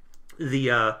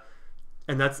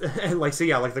and that's and like, so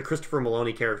yeah, like the Christopher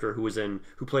Maloney character who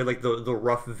played like the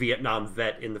rough Vietnam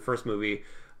vet in the first movie,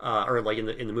 or like in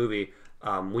the movie.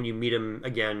 When you meet him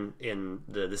again in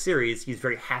the series, he's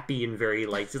very happy and very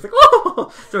like, he's like,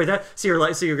 oh, sorry, that. So you're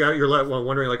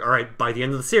wondering like, all right, by the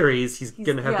end of the series, he's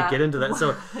gonna have to get into that.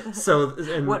 So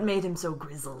and what made him so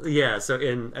grizzled? Yeah. So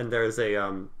and there's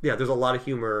there's a lot of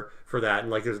humor for that, and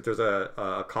like there's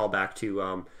a callback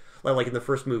to like in the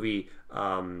first movie,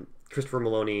 Christopher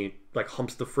Maloney like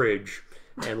humps the fridge,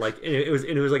 and like it was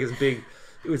like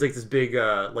this big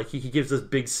like he gives this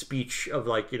big speech of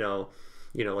like, you know,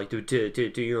 like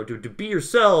to be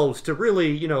yourselves, to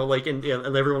really, you know, like, and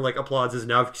everyone like applauds as,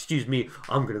 now excuse me,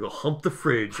 I'm gonna go hump the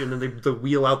fridge, and then they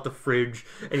wheel out the fridge,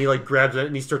 and he like grabs it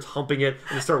and he starts humping it,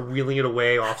 and they start wheeling it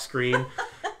away off screen,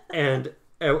 and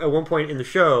at one point in the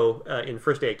show, in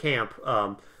First Day at Camp,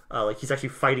 like he's actually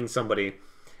fighting somebody.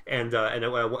 And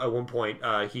at one point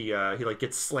he like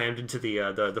gets slammed into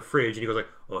the fridge, and he goes like,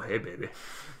 oh hey baby,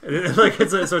 and like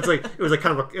it was like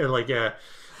kind of like, yeah,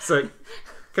 so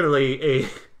kind of like a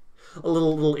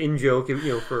little in joke, you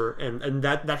know, for and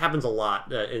that happens a lot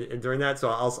during that. So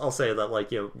I'll say that,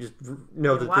 like, you know, just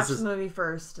know that watch this is the movie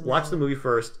first. Watch the movie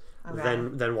first, okay.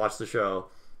 then watch the show.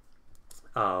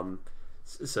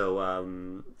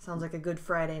 Sounds like a good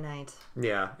Friday night.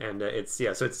 Yeah, and it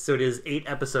is 8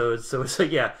 episodes, so it's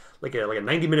like, yeah, like a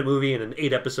 90-minute movie and an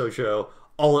 8-episode show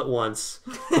all at once.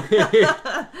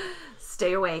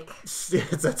 Stay awake.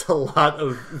 That's a lot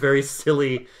of very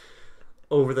silly,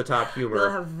 over the top humor.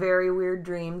 You'll have very weird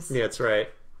dreams. Yeah, that's right.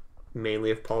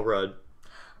 Mainly of Paul Rudd.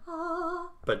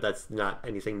 But that's not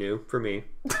anything new for me.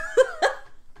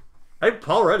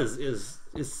 Paul Rudd is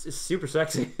super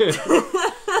sexy.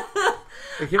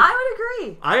 Like, I would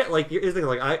agree. Here's the thing,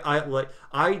 like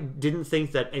I didn't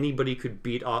think that anybody could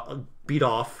beat off you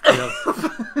know,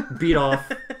 beat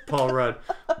off Paul Rudd.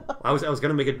 I was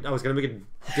gonna make a dick joke. I was gonna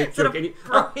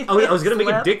make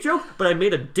a dick joke, but I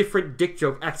made a different dick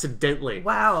joke accidentally.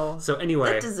 Wow. So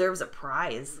anyway, that deserves a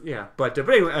prize. Yeah, but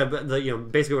anyway, you know,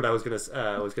 basically what I was gonna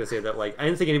say, that like I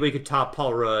didn't think anybody could top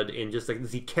Paul Rudd in just like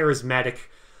the charismatic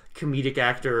comedic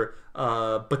actor.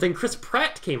 But then Chris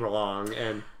Pratt came along,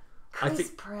 and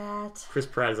Chris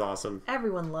Pratt is awesome.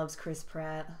 Everyone loves Chris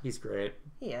Pratt. He's great.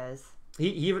 He is. He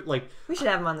even like, we should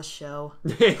have him on the show.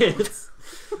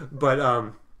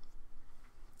 But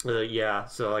yeah.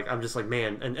 So like I'm just like,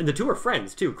 man, and the two are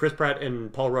friends too. Chris Pratt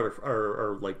and Paul Rudd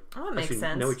are like, that makes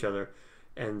sense. Know each other,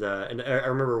 and I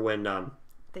remember when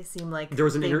they seem like there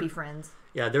was they'd be friends.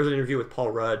 Yeah, there was an interview with Paul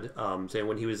Rudd saying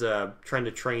when he was trying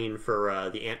to train for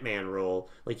the Ant-Man role,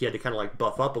 like he had to kind of like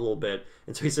buff up a little bit,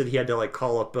 and so he said he had to like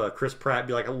call up Chris Pratt and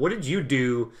be like, "What did you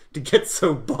do to get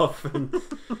so buff?" and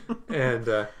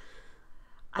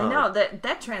I know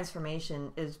that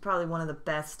transformation is probably one of the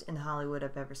best in Hollywood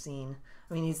I've ever seen.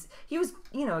 I mean, he was,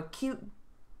 you know, a cute,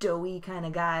 doughy kind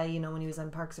of guy, you know, when he was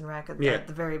on Parks and Rec at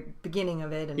the very beginning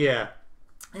of it, and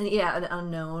an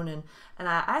unknown, and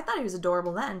I thought he was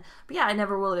adorable then, but yeah, I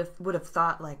never would have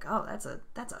thought like, oh, that's a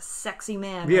sexy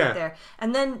man right there.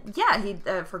 And then he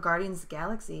for Guardians of the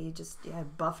Galaxy, he just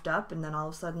buffed up, and then all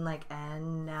of a sudden like,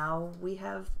 and now we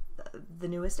have the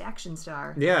newest action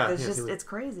star. It's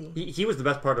crazy. He was the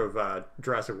best part of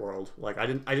Jurassic World. Like I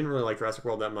didn't really like Jurassic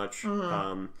World that much.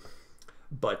 Mm-hmm.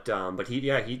 But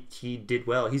he did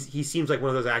well. He seems like one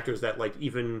of those actors that like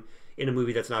even in a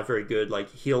movie that's not very good, like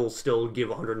he'll still give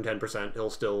 110%. He'll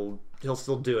still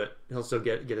do it. He'll still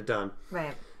get it done.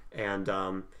 Right. And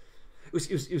it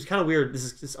was kind of weird.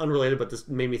 This is unrelated, but this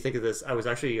made me think of this. I was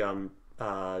actually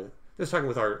just talking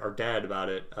with our dad about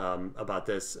it, about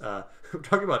this. We're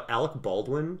talking about Alec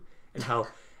Baldwin and how,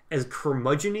 as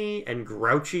curmudgeon-y and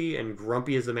grouchy and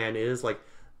grumpy as the man is, like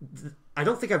I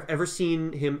don't think I've ever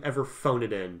seen him ever phone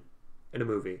it in a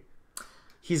movie.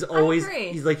 He's always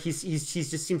he's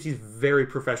just seems he's very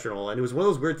professional, and it was one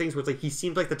of those weird things where it's like he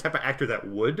seemed like the type of actor that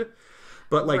would,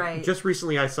 but like just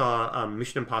recently I saw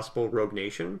Mission Impossible: Rogue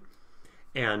Nation,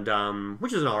 and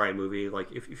which is an alright movie. Like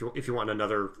if you want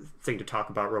another thing to talk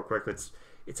about real quick,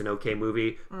 it's an okay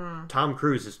movie. Tom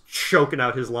Cruise is choking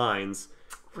out his lines.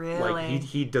 Really? Like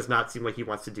he does not seem like he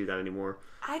wants to do that anymore.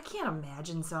 I can't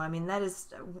imagine so. I mean, that is...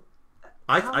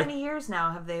 How many years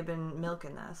now have they been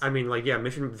milking this? I mean, like, yeah,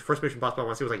 the first Mission Impossible I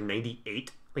want to say was like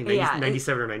 98. Like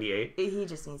 97 or 98. He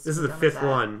just needs to This is the fifth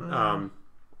one.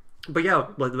 But yeah,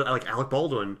 like Alec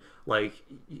Baldwin, like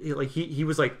he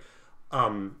was like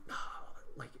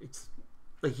it's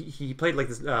like he played like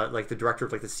this like the director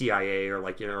of like the CIA or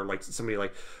like, you know, or like somebody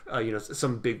like you know,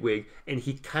 some bigwig, and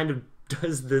he kind of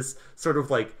does this sort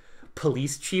of like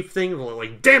police chief thing,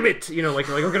 like, damn it, you know, like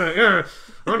I'm gonna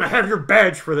have your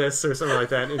badge for this or something like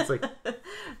that. And it's like,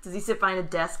 does he sit behind a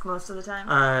desk most of the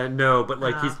time? No, but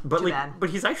like but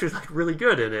he's actually like really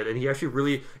good in it, and he actually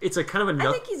really, it's a kind of a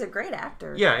I think he's a great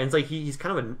actor. Yeah, and it's like he's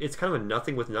kind of it's kind of a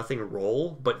nothing with nothing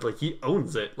role, but like he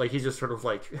owns it. Like he's just sort of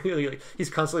like he's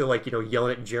constantly like, you know,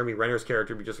 yelling at Jeremy Renner's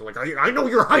character, be just like, I know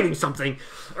you're hiding something,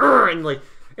 and like.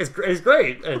 It's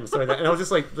great, and so and I was just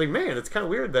like man, it's kind of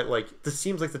weird that like this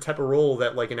seems like the type of role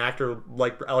that like an actor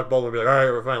like Alec Baldwin would be like, all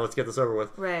right, we're fine, let's get this over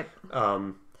with. Right.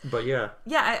 But yeah.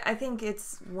 Yeah, I think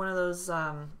it's one of those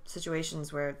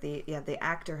situations where the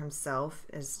actor himself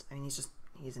is, I mean,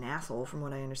 he's an asshole from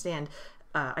what I understand.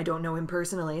 I don't know him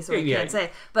personally, so I can't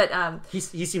say. But he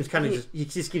seems kind of he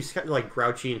just keeps kind of like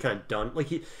grouchy and kind of done. Like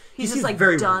he he's seems just like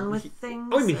very done with things.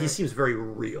 Oh, I mean, he seems very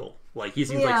real. Like he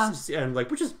seems like, and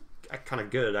like, which is kind of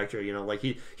good actually, you know, like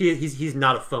he's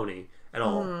not a phony at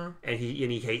all, and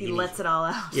he hates, he lets it all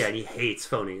out. Yeah, and he hates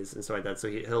phonies and stuff like that, so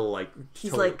he'll like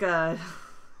he's totally... like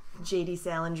J.D.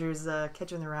 Salinger's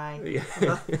Catcher in the Rye. Yeah.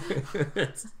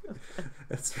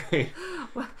 that's right.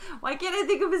 Why can't I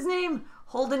think of his name?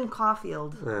 Holden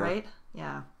Caulfield, right?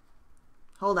 Yeah.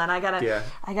 Hold on, I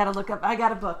gotta look up. I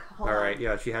got a book. Hold on. Right,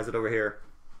 yeah, she has it over here.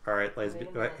 All right,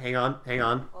 hang on.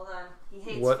 Hold on. He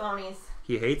hates phonies.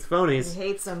 He hates phonies. He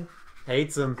hates them.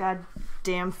 Hates them. God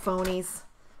damn phonies.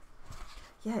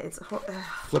 Yeah, it's...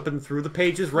 Flipping through the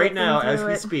pages right now as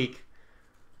we speak.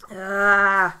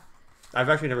 I've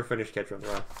actually never finished Catcher in the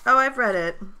Rye. Oh, I've read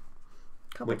it. A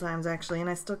couple times, actually, and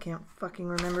I still can't fucking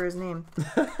remember his name.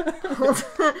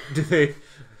 Do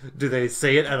they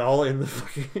say it at all in the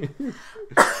fucking...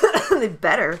 They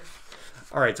better.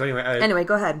 All right, so anyway,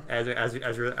 go ahead.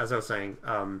 As I was saying...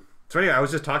 So anyway, I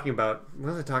was just talking about...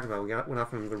 What was I talking about? We went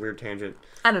off on the weird tangent.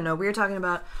 I don't know. We were talking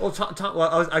about... Well,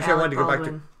 I wanted to go back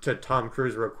to Tom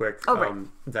Cruise real quick. Oh, right.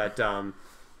 That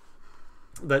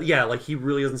yeah, like he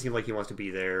really doesn't seem like he wants to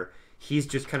be there. He's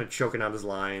just kind of choking out his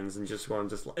lines and just going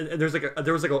and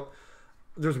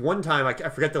there's one time I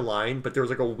forget the line, but there was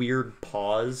like a weird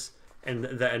pause,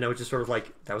 and I was just sort of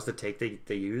like, that was the take they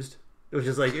used. It was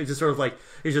just like,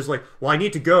 well, I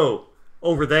need to go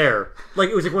over there. Like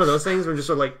it was like one of those things where just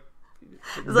sort of like.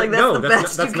 It's like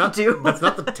that's not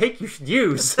the take you should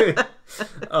use.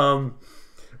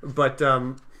 But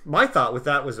my thought with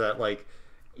that was that like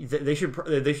they should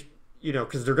you know,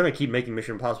 because they're going to keep making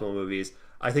Mission Impossible movies.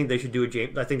 I think they should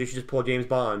just pull James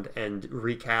Bond and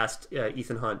recast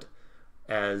Ethan Hunt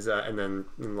as and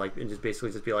just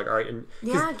basically just be like, all right, and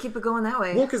keep it going that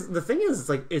way. Well, because the thing is,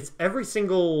 it's every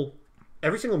single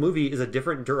movie is a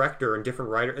different director and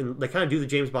different writer, and they kind of do the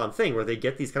James Bond thing where they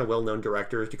get these kind of well-known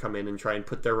directors to come in and try and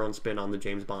put their own spin on the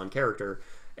James Bond character.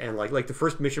 And like the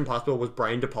first Mission Impossible was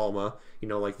Brian De Palma, you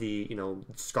know, like the, you know,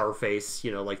 Scarface,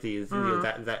 you know, like the you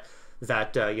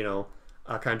know,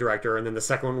 kind of director. And then the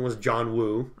second one was John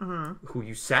Woo, who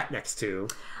you sat next to.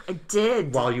 I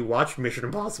did, while you watched Mission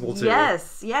Impossible 2.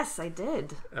 Yes, I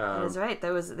did. That was right.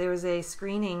 There was a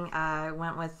screening. I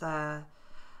went with my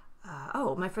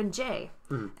friend Jay,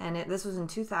 and this was in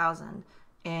 2000,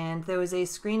 and there was a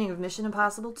screening of Mission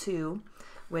Impossible 2,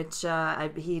 which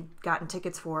he'd gotten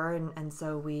tickets for, and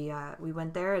so we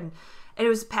went there, and it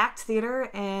was a packed theater,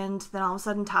 and then all of a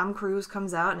sudden Tom Cruise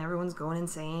comes out, and everyone's going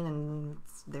insane, and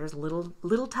there's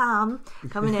little Tom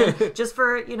coming in just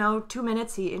for, you know, 2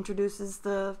 minutes. He introduces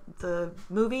the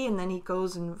movie, and then he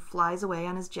goes and flies away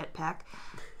on his jetpack,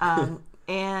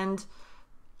 and.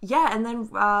 Yeah, and then,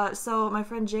 so my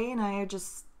friend Jay and I are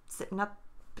just sitting up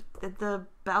at the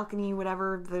balcony,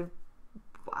 whatever,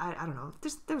 I don't know.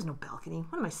 There was no balcony.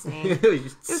 What am I saying? It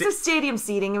was a stadium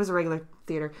seating. It was a regular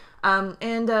theater. So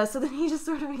then he just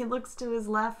he looks to his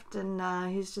left, and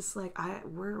he's just like,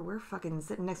 we're fucking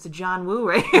sitting next to John Woo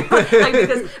right here. Like,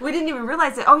 because we didn't even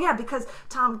realize it. Oh yeah, because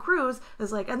Tom Cruise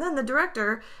is like, and then the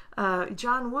director,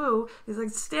 John Woo, he's like,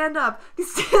 stand up. He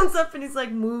stands up and he's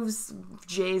like, moves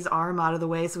Jay's arm out of the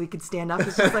way so he could stand up.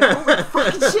 It's just like, holy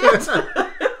fucking shit.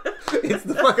 It's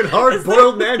the fucking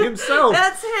hard-boiled man himself.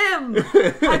 That's him.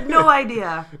 I had no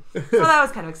idea. So that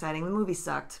was kind of exciting. The movie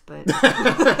sucked, but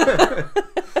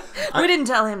we didn't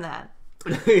tell him that.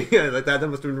 Yeah, like that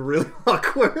must have been really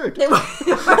awkward.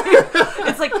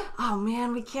 It's like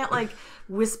man, we can't like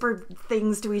whisper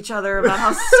things to each other about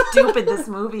how stupid this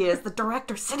movie is. The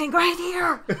director's sitting right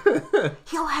here.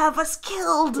 He'll have us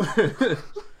killed.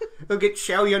 He'll get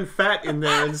Chow Yun-Fat in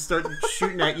there and start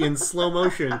shooting at you in slow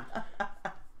motion.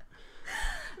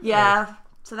 Yeah,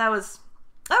 so that was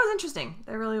interesting.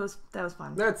 That was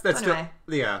fun. That's anyway.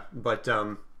 Still, yeah, but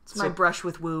it's my brush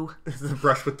with woo. The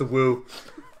brush with the woo.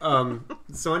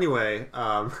 So anyway,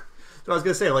 so I was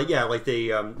gonna say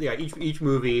each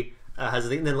movie has a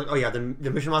thing. And then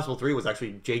the Mission Impossible 3 was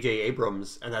actually J.J.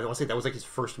 Abrams, and I want to say that was like his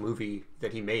first movie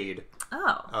that he made.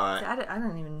 Oh, I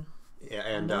don't even. Yeah,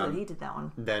 and know that he did that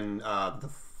one. Then the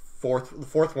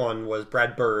fourth one was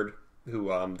Brad Bird, who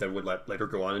then would later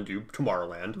go on and do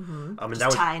Tomorrowland. Mm-hmm. And that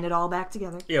was tying it all back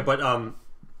together. Yeah, but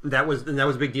that was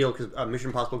a big deal because Mission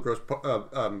Impossible Ghost Protocol.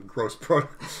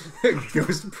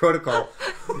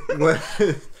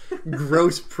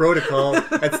 Gross Protocol.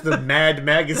 That's the Mad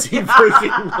Magazine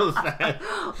version of that.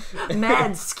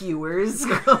 Mad Skewers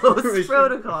Ghost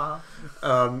Protocol.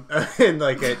 And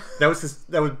like that was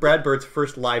Brad Bird's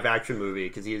first live action movie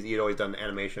because he'd always done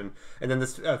animation. And then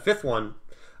this fifth one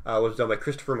was done by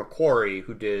Christopher McQuarrie,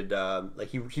 who did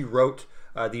he wrote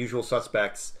The Usual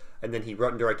Suspects, and then he wrote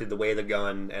and directed The Way of the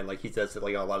Gun, and like he does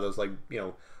like a lot of those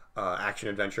action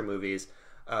adventure movies.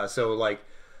 So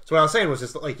what I was saying was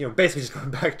just basically just going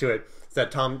back to it. Is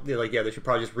that they should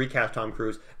probably just recast Tom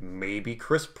Cruise, maybe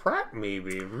Chris Pratt,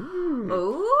 maybe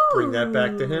bring that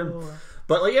back to him.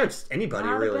 But just anybody.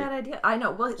 Not really. a bad idea. I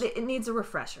know. Well, it needs a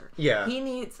refresher. Yeah.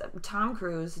 Tom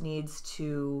Cruise needs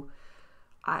to.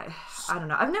 I don't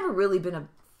know. I've never really been a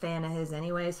fan of his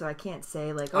anyway, so I can't say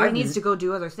he needs to go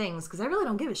do other things because I really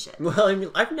don't give a shit. Well, I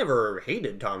mean, I've never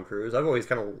hated Tom Cruise. I've always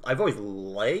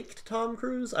liked Tom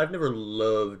Cruise. I've never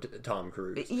loved Tom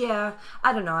Cruise. Yeah,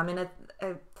 I don't know. I mean,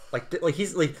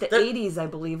 he's like the 80s, I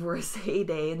believe, were his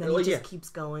heyday, and then he just keeps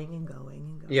going and going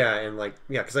and going. Yeah, and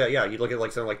because you look at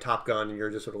something like Top Gun, and you're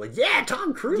just sort of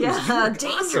Tom Cruise,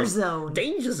 Danger Zone,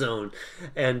 Danger Zone,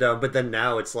 and but then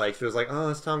now it's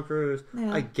it's Tom Cruise.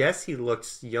 Yeah. I guess he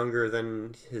looks younger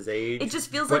than his age. It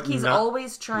just feels like he's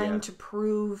always trying to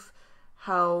prove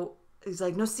how. He's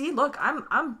like, no, see, look, I'm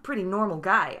a pretty normal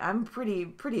guy. I'm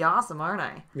pretty awesome, aren't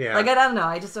I? Yeah. I don't know.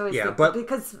 I just always think,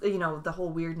 because the whole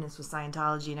weirdness with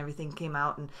Scientology and everything came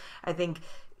out, and I think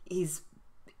he's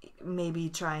maybe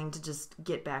trying to just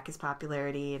get back his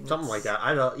popularity and something like that.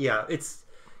 I don't. Yeah,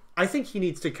 I think he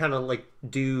needs to kind of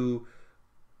do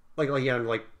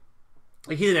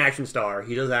he's an action star.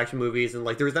 He does action movies, and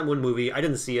there was that one movie. I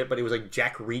didn't see it, but it was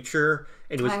Jack Reacher,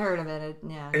 and it was. I heard of it.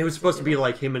 Yeah. And it was supposed to be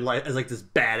him and as this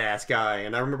badass guy.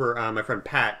 And I remember my friend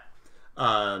Pat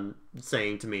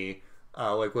saying to me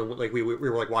when we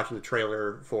were watching the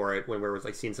trailer for it when we were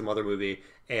seeing some other movie,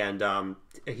 and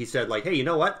he said hey, you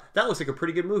know what? That looks like a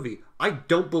pretty good movie. I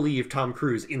don't believe Tom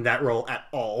Cruise in that role at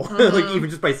all. Mm-hmm. Even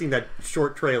just by seeing that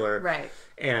short trailer. Right.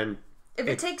 And if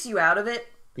it takes you out of it.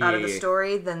 Out of the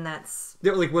story, then that's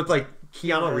with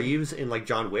Keanu Reeves in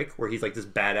John Wick, where he's this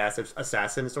badass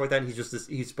assassin and stuff like that. And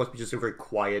he's supposed to be just a very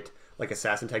quiet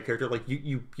assassin type character.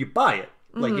 You buy it.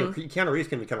 Mm-hmm. Keanu Reeves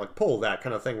can kind of pull that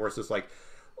kind of thing where it's just a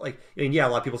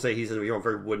lot of people say he's a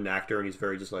very wooden actor and he's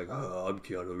very just oh, I'm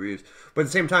Keanu Reeves. But at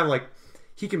the same time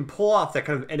he can pull off that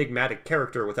kind of enigmatic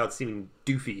character without seeming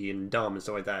doofy and dumb and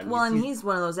stuff like that. And he's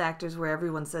one of those actors where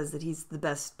everyone says that he's the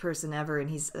best person ever and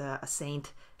he's a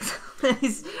saint.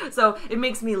 So it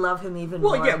makes me love him even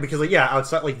more. Well, yeah, because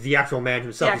outside the actual man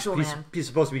himself, he's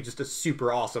supposed to be just a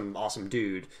super awesome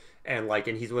dude, and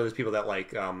and he's one of those people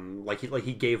that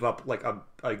he gave up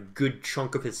a good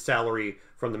chunk of his salary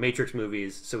from the Matrix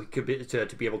movies so he could be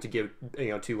to be able to give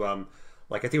to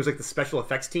I think it was the special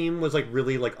effects team was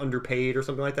really underpaid or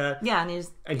something like that. Yeah, and he's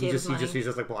just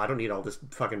well, I don't need all this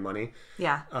fucking money.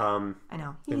 Yeah. I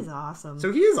know. He's awesome.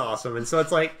 So he is awesome, and so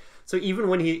it's so even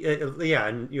when he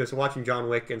so watching John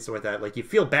Wick and stuff like that, you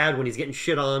feel bad when he's getting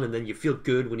shit on, and then you feel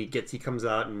good when he comes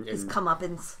out and his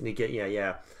comeuppance. And he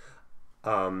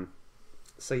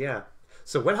So yeah.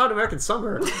 So Wet Hot American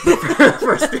Summer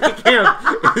for State Camp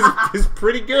is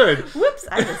pretty good. Whoops!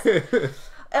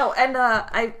 Oh, and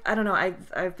I don't know.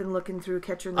 I've been looking through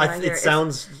Catcher in the Rye. It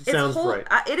sounds right.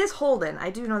 It is Holden. I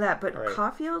do know that, but right.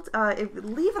 Caulfield.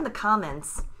 Leave in the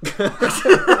comments,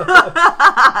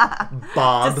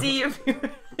 Bob, to see if you.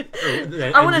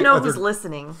 I want to know who's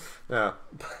listening. Yeah.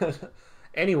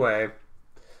 Anyway,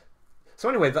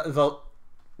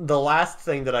 the last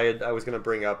thing that I was going to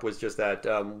bring up was just that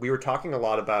we were talking a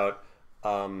lot about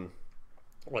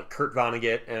Kurt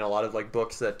Vonnegut and a lot of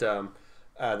books that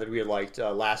we had liked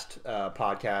last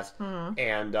podcast,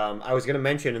 and I was going to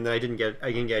mention, and then I didn't get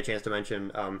a chance to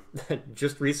mention.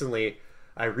 Just recently,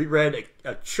 I reread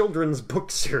a children's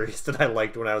book series that I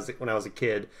liked when I was a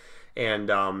kid, and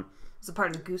Was it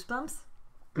part of the Goosebumps?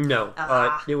 no,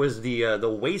 it was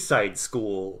the Wayside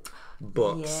School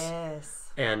books. Yes.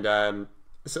 And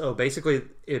so basically,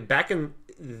 back in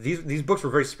these books were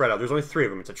very spread out. There's only 3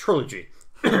 of them. It's a trilogy.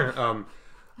 Great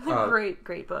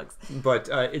books. But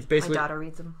it's basically my daughter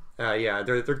reads them. Yeah,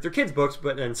 they're kids' books,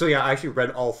 so I actually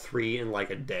read all 3 in like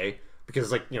a day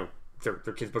because like they're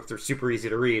kids' books. They're super easy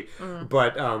to read.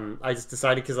 But I just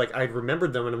decided because like I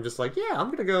remembered them and I'm just like, yeah, I'm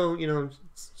gonna go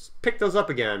pick those up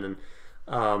again and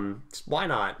why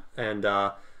not? And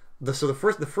the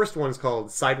first one is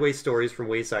called Sideways Stories from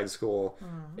Wayside School,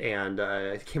 and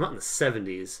it came out in the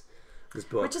 70s. This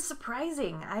book, which is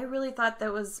surprising. I really thought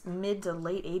that was mid to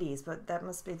late 80s, but that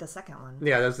must be the second one.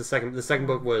 Yeah, that was the second. The second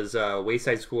book was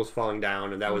Wayside School is Falling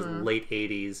Down, and that was late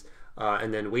 80s.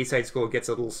 And then Wayside School Gets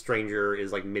a Little Stranger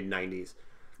is like mid 90s.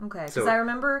 Okay, because I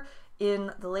remember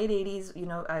in the late 80s,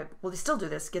 they still do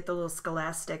this. Get the little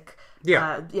scholastic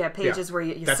pages where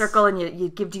you circle and you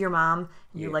give to your mom.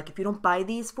 You're like, if you don't buy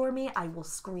these for me, I will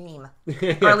scream.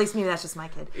 Or at least maybe that's just my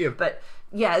kid. Yeah. But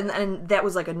yeah, and that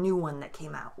was like a new one that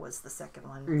came out was the second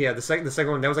one. Yeah, the second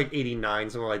one, that was like 89,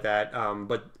 something like that.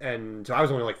 So I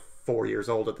was only like 4 years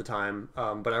old at the time.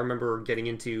 But I remember getting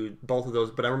into both of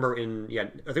those. But I remember I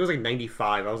think it was like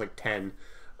 95. I was like 10.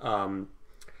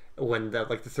 When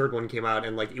the third one came out,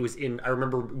 and like it was I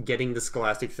remember getting the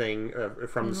Scholastic thing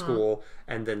from the school,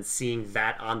 and then seeing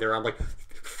that on there, I'm like,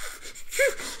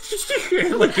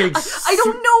 I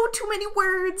don't know too many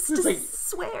words to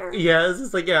swear. Yeah, it's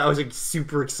just I was like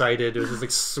super excited. It was just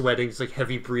like sweating, just like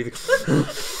heavy breathing.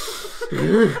 It's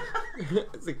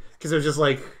like, because it was just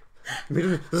like,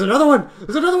 there's another one.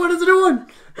 There's a new one.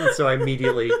 And so I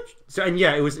immediately,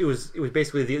 it was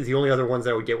basically the only other ones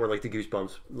I would get were like the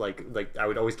Goosebumps. Like I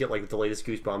would always get like the latest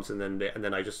Goosebumps, and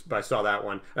then I saw that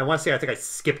one. And I want to say I think I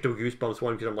skipped a Goosebumps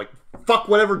one because I'm like, fuck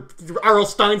whatever R.L.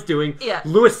 Stein's doing. Yeah.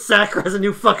 Louis Sachar has a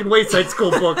new fucking Wayside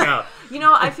School book out.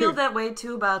 I feel that way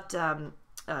too about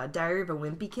Diary of a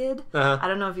Wimpy Kid. I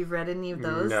don't know if you've read any of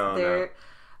those. No.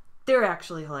 They're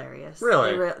actually hilarious.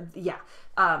 Really? Yeah.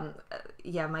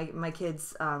 My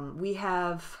kids, we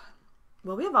have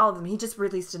all of them. He just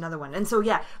released another one. And so,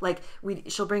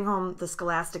 she'll bring home the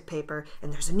Scholastic paper,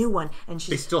 and there's a new one. And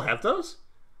they still have those?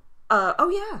 Oh,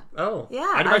 yeah. Oh.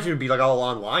 Yeah. I'd imagine it'd be like all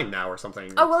online now or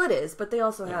something. Oh, well, it is. But they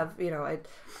also have, I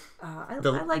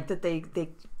like that they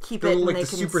keep it and they can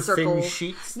super circle. Thin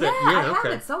sheets. I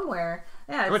have it somewhere.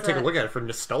 Yeah, I'm going to take a look at it for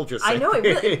nostalgia's sake. I know, it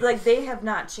really, they have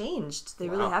not changed. They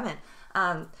really haven't.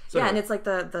 And it's like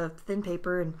the thin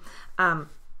paper, and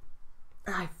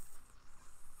I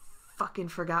fucking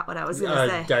forgot what I was going to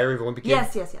say. Diary of a Wimpy Kid?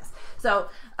 Yes. So,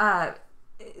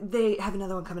 they have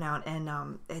another one coming out,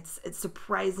 and it's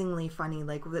surprisingly funny.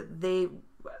 Like,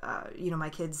 my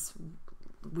kids,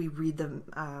 we read them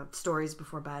stories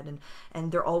before bed, and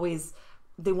they're always,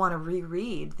 they want to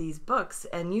reread these books,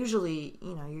 and usually,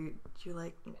 you're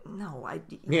like, no,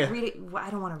 read it.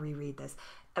 I don't want to reread this.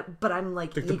 But I'm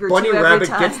like eager to every time. The bunny rabbit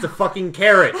gets the fucking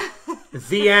carrot.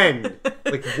 The end.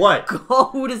 Like what?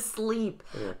 Go to sleep.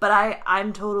 Yeah. But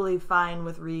I'm totally fine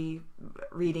with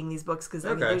reading these books because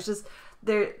there's just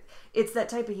it's that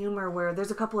type of humor where there's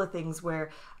a couple of things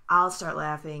where I'll start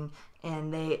laughing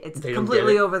and it's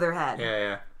completely over their head.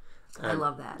 Yeah. I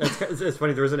love that. It's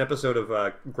funny. There was an episode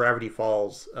of Gravity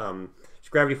Falls.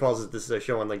 Gravity Falls is this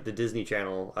show on like the Disney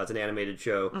Channel. It's an animated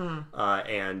show,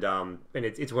 and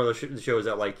it's one of those shows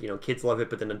that kids love it,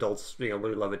 but then adults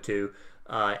really love it too.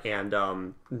 And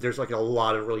there's like a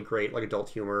lot of really great adult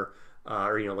humor.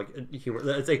 Humor.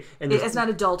 It's not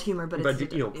adult humor, but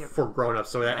for grown-ups.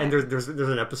 So and there's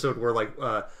an episode where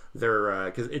they're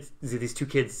because it's these two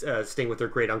kids staying with their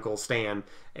great uncle Stan,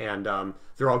 and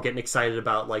they're all getting excited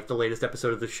about the latest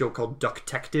episode of the show called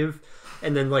Duck-tective.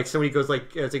 And then somebody goes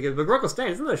it's like, but Uncle Stan,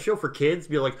 isn't that a show for kids?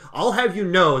 Be like, I'll have you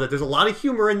know that there's a lot of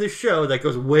humor in this show that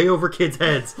goes way over kids'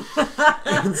 heads.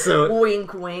 And so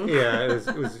wink, wink. Yeah,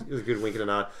 it was a good wink and a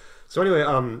nod. So anyway,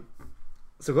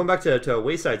 so going back to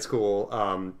Wayside School,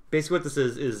 basically what this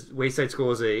is Wayside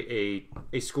School is a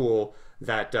school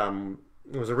that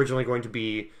was originally going to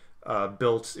be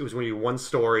built. It was going to be one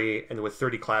story and with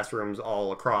 30 classrooms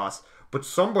all across. But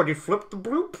somebody flipped the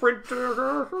blueprint,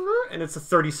 and it's a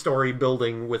 30-story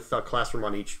building with a classroom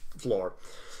on each floor.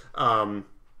 And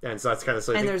so that's kind of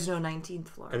so. And there's no 19th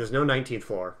floor. And there's no 19th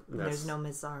floor. And there's no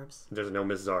Ms. Zarbs. There's no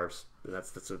Ms. Zarbs.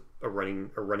 That's a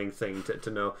running thing to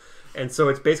know. And so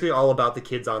it's basically all about the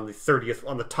kids on the 30th,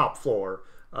 on the top floor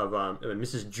of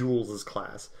Mrs. Jules'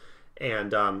 class.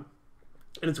 And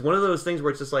it's one of those things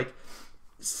where it's just like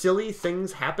silly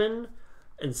things happen.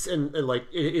 and like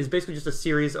it is basically just a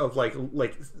series of like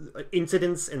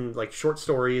incidents and like short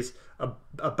stories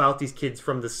about these kids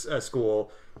from this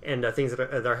school and things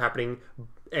that are happening,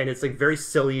 and it's like very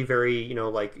silly, very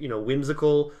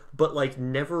whimsical, but like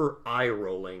never eye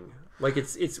rolling. Like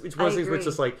it's one of those things where it's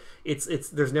just like it's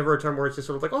there's never a time where it's just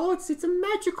sort of like, oh, it's a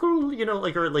magical,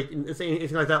 like, or like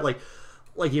anything like that, like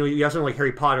you have something like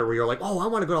Harry Potter where you're like, oh, I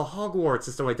want to go to Hogwarts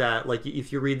and stuff like that. Like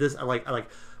if you read this, I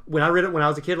like when I read it when I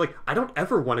was a kid, like I don't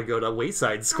ever want to go to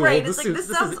Wayside School. Right, this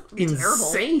sounds is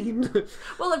insane.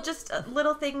 Well, of just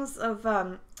little things of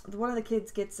one of the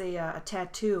kids gets a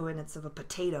tattoo and it's of a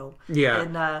potato. Yeah,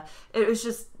 and it was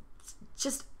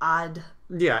just odd.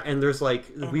 Yeah, and there's like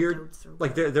weird,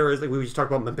 like there is like we just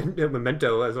talked about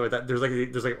Memento as like that. There's like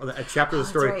a chapter of the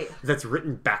story that's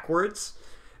written backwards,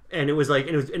 and it was like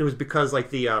it was because like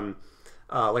the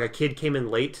like a kid came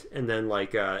in late and then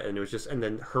like and it was just and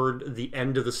then heard the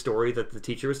end of the story that the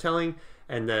teacher was telling,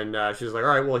 and then she was like, all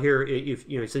right, well here, if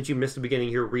since you missed the beginning,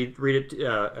 here read it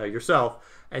yourself,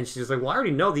 and she's like, well, I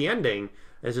already know the ending.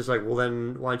 And it's just like, well,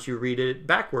 then why don't you read it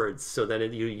backwards? So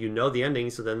then you know the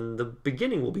ending, so then the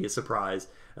beginning will be a surprise.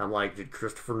 And I'm like, did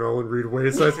Christopher Nolan read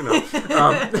Wayside?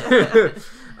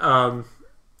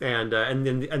 And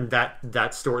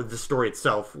that story, the story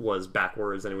itself was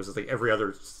backwards, and it was just like every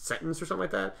other sentence or something like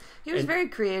that. He was very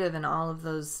creative in all of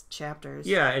those chapters.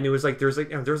 Yeah, and it was like there was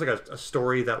a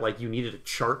story that like you needed a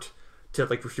chart to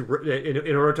like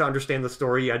in order to understand the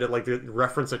story, you had to like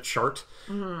reference a chart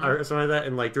or something like that,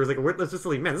 and like there was like let's just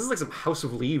like, man, this is like some House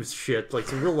of Leaves shit, like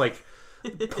some real like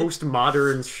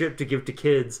postmodern shit to give to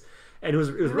kids, and it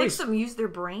really makes them use their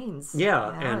brains.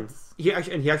 Yeah, and he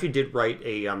actually did write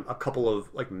a couple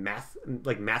of like math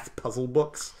puzzle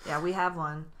books. Yeah, we have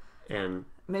one, and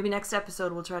maybe next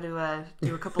episode we'll try to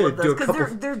do a couple of those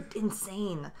because they're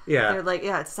insane. Yeah, they're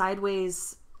like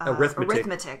sideways.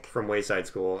 Arithmetic from Wayside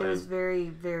School. It was very,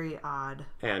 very odd.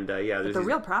 And there's the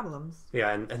real problems.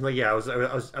 Yeah, and like I was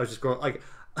just going like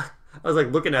I was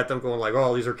like looking at them going like,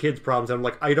 oh, these are kids' problems. And I'm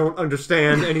like, I don't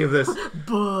understand any of this.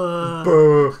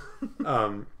 Buh.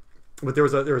 But there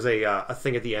was a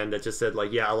thing at the end that just said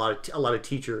like, yeah, a lot of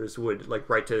teachers would like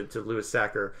write to Louis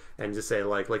Sacker and just say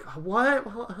like what,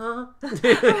 huh?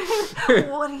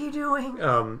 What are you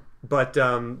doing? But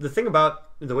the thing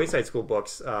about the Wayside School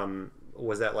books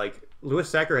was that like Louis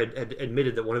Sacker had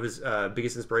admitted that one of his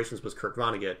biggest inspirations was Kurt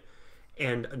Vonnegut,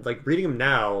 and like reading him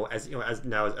now as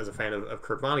a fan of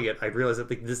Kurt Vonnegut, I realized that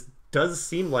like this does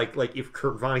seem like if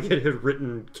Kurt Vonnegut had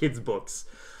written kids books,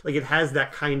 like it has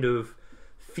that kind of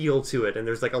feel to it, and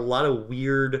there's like a lot of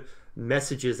weird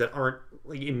messages that aren't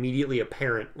like immediately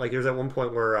apparent. Like there's at one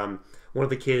point where one of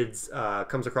the kids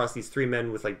comes across these three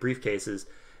men with like briefcases,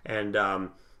 and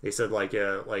they said like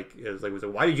it was like,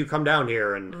 why did you come down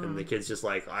here? And the kid's just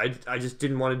like, I just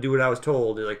didn't want to do what I was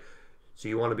told. They're like, so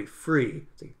you want to be free?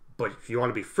 It's like, but if you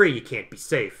want to be free, you can't be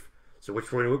safe. So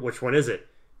which one is it?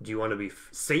 Do you want to be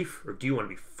safe or do you want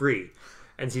to be free?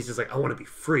 And he's just like, I want to be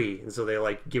free. And so they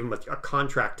like give him a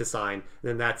contract to sign, and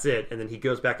then that's it. And then he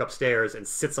goes back upstairs and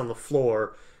sits on the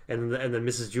floor, and then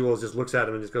Mrs. Jules just looks at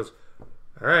him and just goes,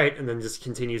 all right, and then just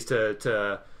continues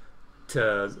to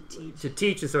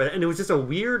teach and so, and it was just a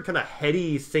weird kind of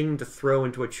heady thing to throw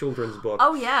into a children's book.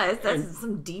 Oh yeah, that's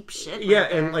some deep shit. Yeah,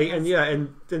 right, and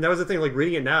that was the thing. Like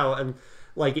reading it now, and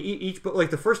like each book, like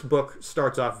the first book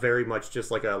starts off very much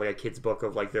just like a kid's book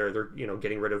of like they're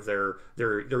getting rid of their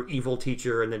evil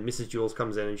teacher, and then Mrs. Jules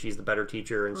comes in and she's the better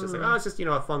teacher, and it's just like, oh, it's just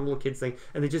a fun little kids thing,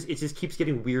 and it just keeps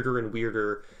getting weirder and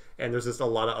weirder. And there's just a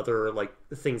lot of other like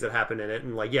things that happen in it,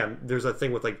 and like there's a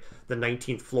thing with like the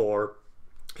 19th floor.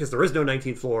 Because there is no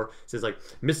 19th floor. It says like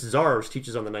Miss Zars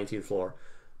teaches on the 19th floor,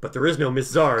 but there is no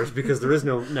Miss Zars because there is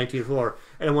no 19th floor.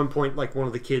 And at one point, like one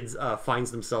of the kids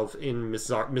finds themselves in Miss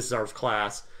Zars'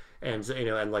 class, and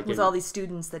and like with all these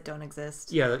students that don't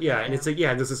exist. Yeah, and it's like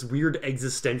and there's this weird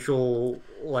existential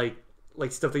like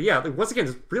stuff that like once again,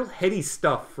 it's real heady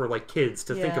stuff for like kids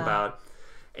to think about,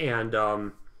 and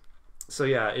so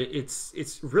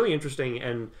it's really interesting,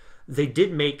 and they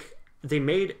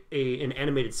made an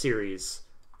animated series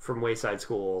from Wayside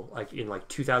School, like in like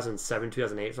 2007,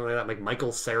 2008, something like that. Like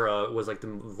Michael Cera was like the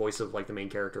voice of like the main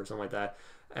character or something like that,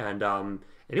 and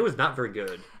it was not very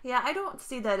good. Yeah, I don't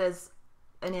see that as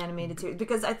an animated series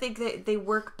because I think they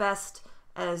work best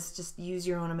as just use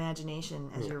your own imagination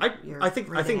as I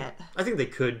think they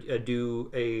could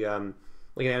do a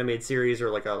like an animated series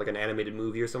or like an animated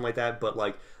movie or something like that, but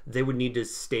like they would need to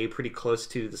stay pretty close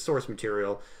to the source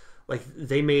material. Like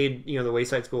they made, the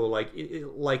Wayside School like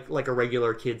a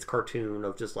regular kids cartoon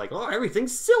of just like, oh,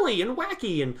 everything's silly and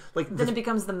wacky, and like then it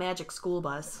becomes the magic school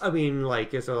bus. I mean,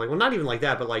 like so, like well, not even like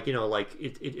that, but like like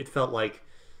it felt like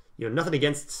nothing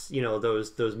against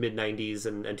those mid '90s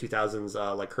and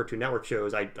 2000s like Cartoon Network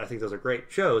shows. I think those are great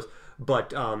shows,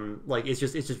 but like it's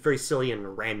just very silly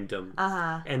and random.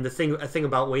 And a thing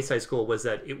about Wayside School was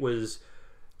that it was.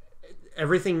 There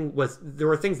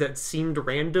were things that seemed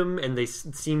random and they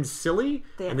seemed silly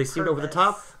and they seemed over the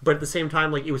top, but at the same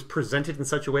time, like, it was presented in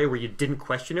such a way where you didn't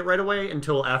question it right away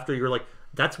until after you were like,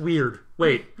 that's weird.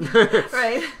 Wait.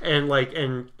 Right.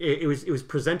 And it was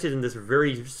presented in this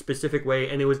very specific way.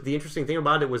 And the interesting thing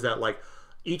about it was that, like,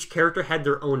 each character had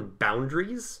their own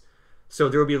boundaries. So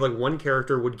there would be, like, one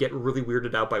character would get really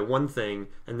weirded out by one thing,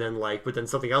 and then, like, but then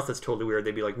something else that's totally weird,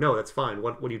 they'd be like, no, that's fine.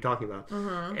 What are you talking about?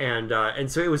 And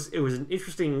so it was an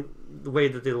interesting way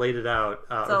that they laid it out.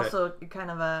 It's also kind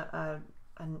of a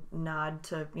nod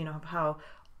to, how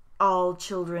all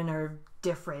children are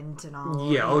different and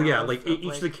all. Yeah, like,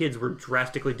 each of the kids were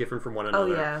drastically different from one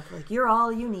another. Oh, yeah, like, you're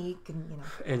all unique, and,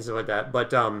 And stuff like that,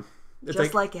 but, it's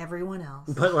just like everyone else.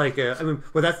 But like, that's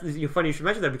funny you should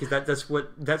mention that, because that's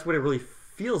what it really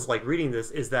feels like reading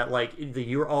this, is that, like,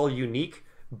 you're all unique,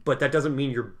 but that doesn't mean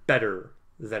you're better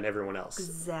than everyone else.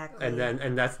 Exactly.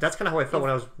 And that's kind of how I felt when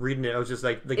I was reading it. I was just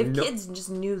like if kids just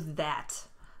knew that,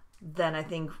 then I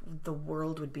think the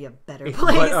world would be a better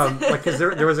place. But because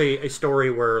there was a story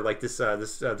where, like, this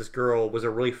girl was a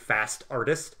really fast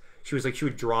artist. She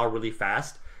would draw really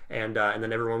fast. And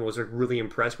then everyone was, like, really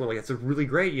impressed when, like, it's really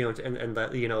great, and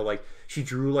that, like, she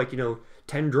drew, like,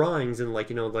 10 drawings in, like,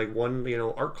 like one,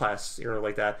 art class,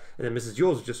 like that. And then Mrs.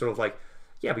 Jules was just sort of like,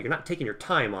 yeah, but you're not taking your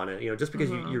time on it, just because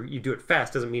you do it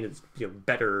fast doesn't mean it's,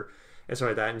 better and stuff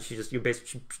like that. And she just,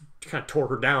 basically, she kind of tore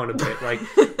her down a bit. Like,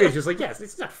 it's just like, yes,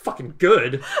 it's not fucking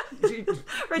good.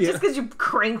 Right, just because you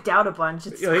cranked out a bunch,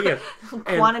 it's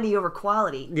quantity over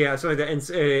quality. Yeah, so like that.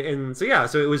 And so, yeah,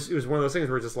 so it was one of those things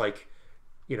where it's just like,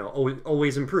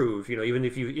 always improve. Even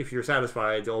if you're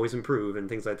satisfied, always improve and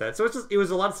things like that. So it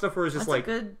was a lot of stuff where it's just That's like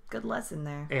a good lesson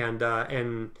there.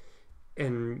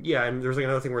 And yeah, and there's like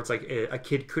another thing where it's like a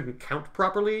kid couldn't count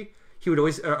properly. He would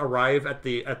always arrive at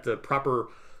the proper,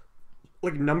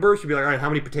 like, number. She'd be like, all right, how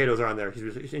many potatoes are on there?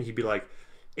 And he'd be like,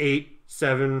 8,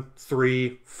 7,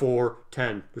 3, 4,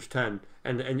 10. There's 10.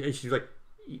 And she'd be like,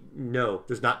 no,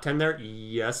 there's not 10 there.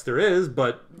 Yes, there is,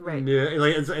 but right. Yeah,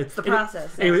 like, it's the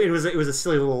process. It was a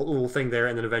silly little thing there,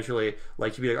 and then eventually,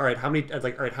 like, he'd be like, all right, how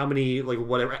many like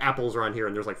whatever apples are on here?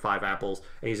 And there's like 5 apples,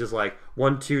 and he's just like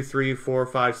 1, 2, 3, 4,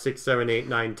 5, 6, 7, 8,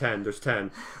 9, 10. There's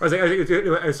 10, or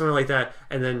something like that.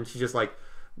 And then she's just like,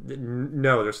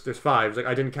 no, there's 5. It's like,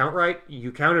 I didn't count right.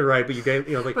 You counted right, but you gave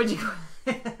like. But you...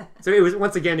 So it was,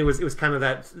 once again, it was kind of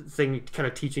that thing, kind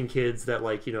of teaching kids that,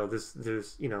 like,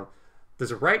 there's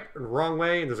a right and wrong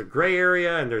way, and there's a gray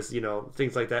area, and there's,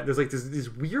 things like that. There's these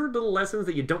weird little lessons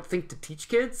that you don't think to teach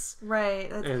kids.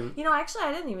 Right. And, actually,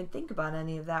 I didn't even think about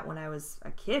any of that when I was a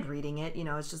kid reading it.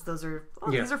 It's just these are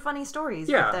funny stories.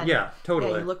 Yeah, but then,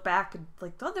 totally. Yeah, you look back and,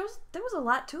 like, oh, there was a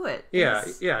lot to it. Yeah.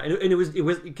 And it was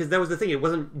because that was the thing. It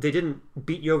wasn't, they didn't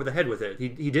beat you over the head with it.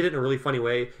 He did it in a really funny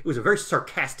way. It was a very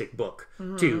sarcastic book,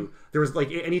 too. There was,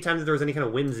 like, anytime that there was any kind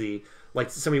of whimsy, like,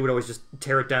 somebody would always just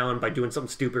tear it down by doing something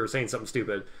stupid or saying something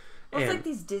stupid. Well, it's like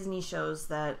these Disney shows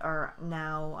that are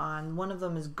now on. One of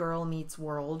them is Girl Meets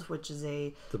World, which is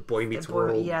the Boy Meets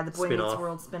World. Yeah, the Boy Meets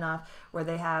World spinoff, where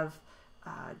they have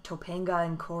Topanga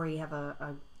and Corey have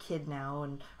a kid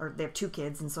now, or they have 2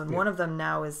 kids, and so one of them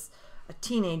now is a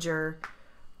teenager,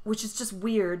 which is just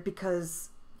weird because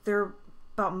they're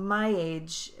about my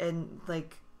age, and,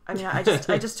 like, I mean, I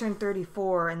just turned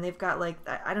 34, and they've got, like,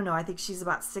 I don't know, I think she's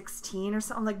about 16 or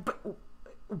something. Like, but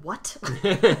what?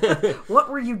 What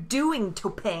were you doing,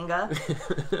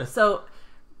 Topanga? So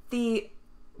the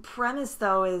premise,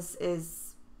 though,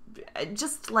 is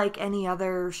just like any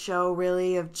other show,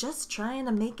 really, of just trying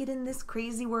to make it in this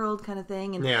crazy world kind of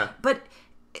thing. And but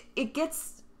it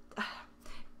gets,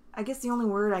 I guess the only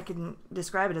word I can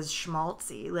describe it as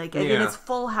schmaltzy. Like, I mean, it's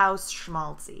Full House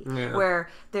schmaltzy, where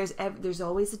there's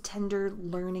always a tender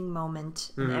learning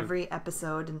moment in every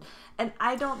episode, and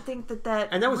I don't think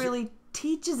that really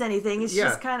teaches anything. It's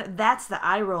just kind of, that's the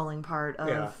eye rolling part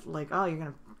of like, oh, you're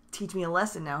gonna teach me a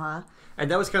lesson now, huh? And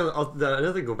that was kind of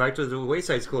another thing. Go back to the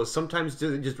Wayside School. Sometimes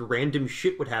just random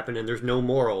shit would happen, and there's no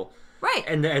moral. Right.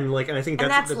 And I think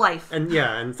that's life. And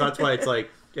and that's why it's like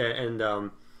And I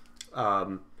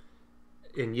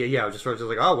was just sort of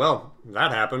like, oh, well,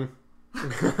 that happened.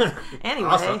 Anyway.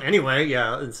 Awesome. Anyway,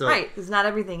 yeah. And so, right, because not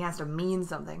everything has to mean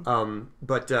something.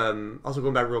 But also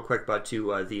going back real quick, but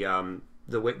to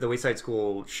the Wayside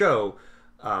School show,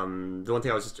 the one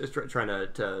thing I was just trying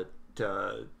to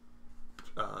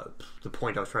the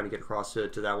point I was trying to get across to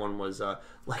that one was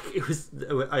like, it was,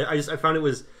 I found it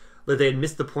was that they had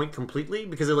missed the point completely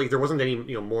because there wasn't any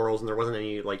morals and there wasn't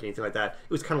any anything like that.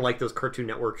 It was kind of like those Cartoon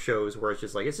Network shows where it's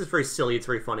just very silly, it's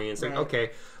very funny, and it's like okay,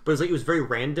 but it was very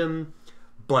random,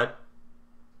 but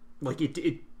but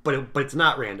it's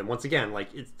not random. Once again,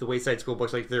 it's the Wayside School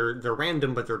books, they're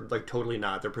random, but they're totally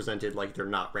not. They're presented like they're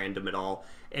not random at all,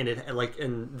 and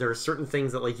and there are certain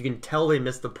things that you can tell they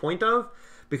missed the point of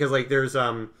because there's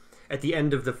at the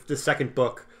end of the second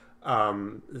book.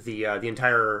 The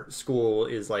entire school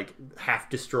is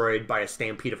half destroyed by a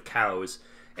stampede of cows,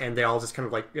 and they all just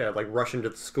kind of rush into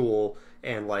the school,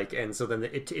 and so then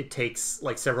it takes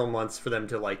several months for them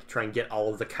to try and get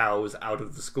all of the cows out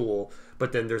of the school.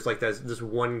 But then there's this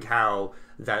one cow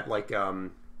that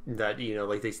that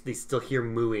they still hear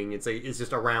mooing. It's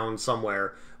just around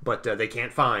somewhere, but they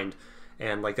can't find,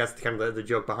 and that's kind of the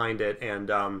joke behind it.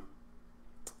 And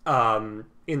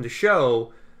in the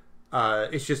show.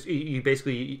 It's just you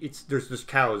basically there's just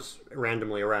cows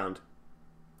randomly around.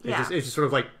 It's just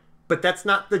sort of but that's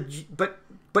not but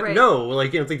right. No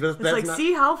that's not,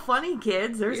 see how funny,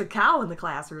 kids, there's a cow in the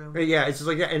classroom. Yeah, it's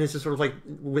just that, and it's just sort of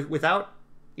without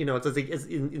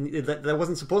that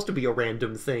wasn't supposed to be a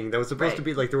random thing. That was supposed to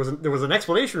be there was an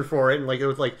explanation for it, and it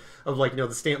was the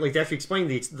they actually explained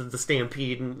the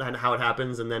stampede and how it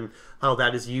happens, and then how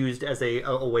that is used as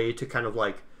a way to kind of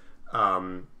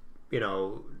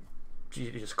you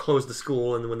just close the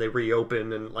school, and when they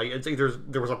reopen, and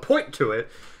there was a point to it,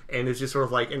 and it's just sort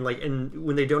of and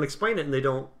when they don't explain it and they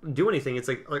don't do anything, it's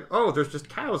oh, there's just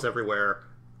cows everywhere.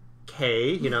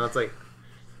 Okay, it's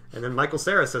and then Michael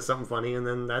Cera says something funny, and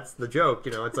then that's the joke.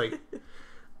 It's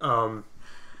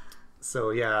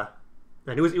so yeah,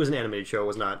 and it was an animated show. It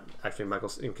was not actually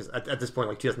Michael, because at this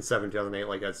point 2007,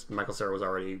 2008, that's Michael Cera was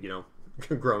already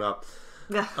grown up.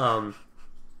 Yeah.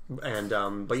 And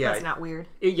but so that's not weird.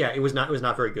 It was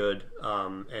not very good.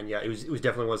 And yeah, it was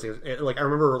definitely one of those things. I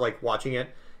remember watching it,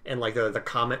 and the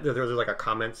comment there was a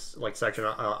comments section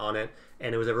on it,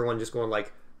 and it was everyone just going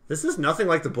this is nothing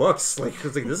like the books.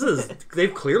 This is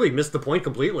they've clearly missed the point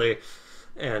completely,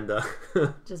 and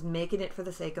just making it for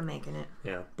the sake of making it.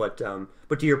 Yeah, but to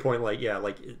your point,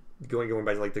 going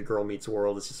by the Girl Meets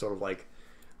World, it's just sort of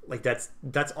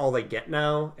that's all they get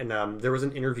now. And there was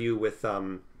an interview with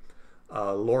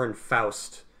Lauren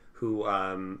Faust, who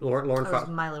Lauren Faust,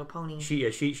 My Little Pony.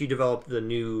 She developed the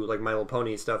new My Little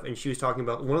Pony stuff, and she was talking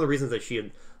about one of the reasons that she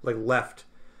had left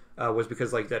was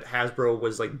because that Hasbro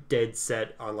was dead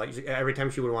set on every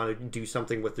time she would want to do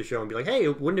something with the show and be hey,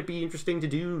 wouldn't it be interesting to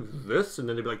do this? And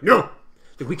then they'd be no,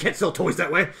 we can't sell toys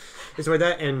that way. It's like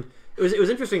that. And it was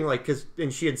interesting because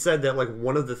and she had said that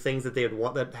one of the things that they had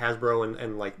that Hasbro and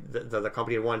the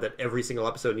company had wanted, that every single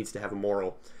episode needs to have a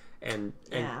moral. And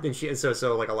so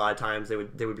a lot of times they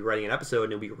would be writing an episode,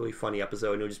 and it would be a really funny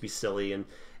episode, and it would just be silly and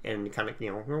kind of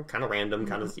kind of random,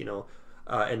 kind of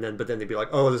and then they'd be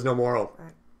oh, there's no moral.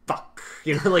 Right. Fuck,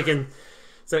 and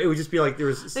so it would just be they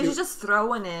should just throw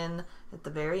one in at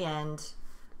the very end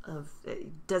of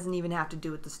it. Doesn't even have to do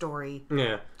with the story.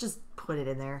 Yeah, just put it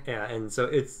in there. Yeah, and so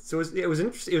it was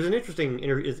an interesting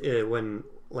interview when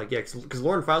because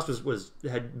Lauren Faust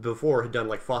had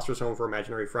done Foster's Home for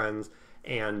Imaginary Friends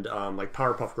and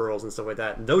Powerpuff Girls and stuff like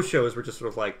that, and those shows were just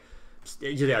sort of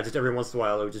just every once in a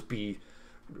while it would just be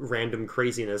random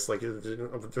craziness.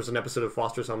 There's an episode of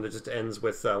Foster's Home that just ends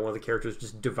with one of the characters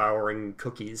just devouring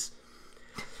cookies,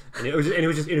 and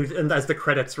and as the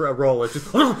credits roll, it's just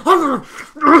it's like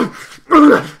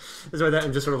that,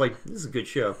 and just sort of this is a good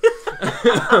show.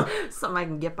 Something I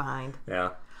can get behind. Yeah,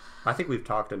 I think we've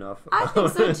talked enough. I think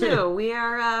so too. We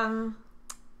are.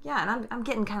 Yeah, and I'm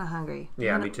getting kind of hungry.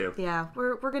 Yeah, me too. Yeah,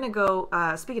 we're gonna go.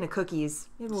 Speaking of cookies,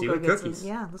 maybe we'll go get cookies. Some.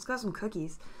 Yeah, let's go have some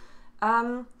cookies.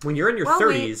 When you're in your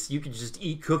 30s, you can just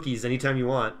eat cookies anytime you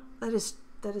want. That is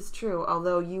true.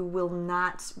 Although you will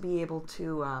not be able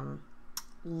to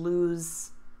lose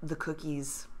the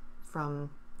cookies from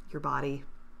your body.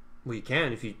 Well, you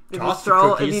can if you toss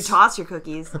your cookies. If you toss your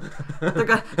cookies, they're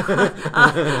going.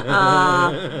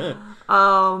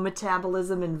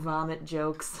 Metabolism and vomit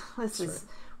jokes.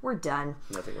 We're done.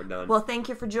 I think we're done. Well, thank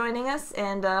you for joining us,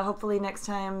 and hopefully next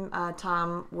time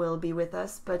Tom will be with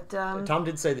us. But Tom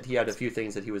did say that he had a few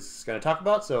things that he was going to talk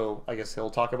about, so I guess he'll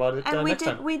talk about it next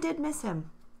time. We did miss him.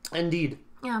 Indeed.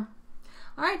 Yeah.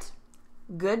 All right.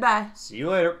 Goodbye. See you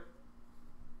later.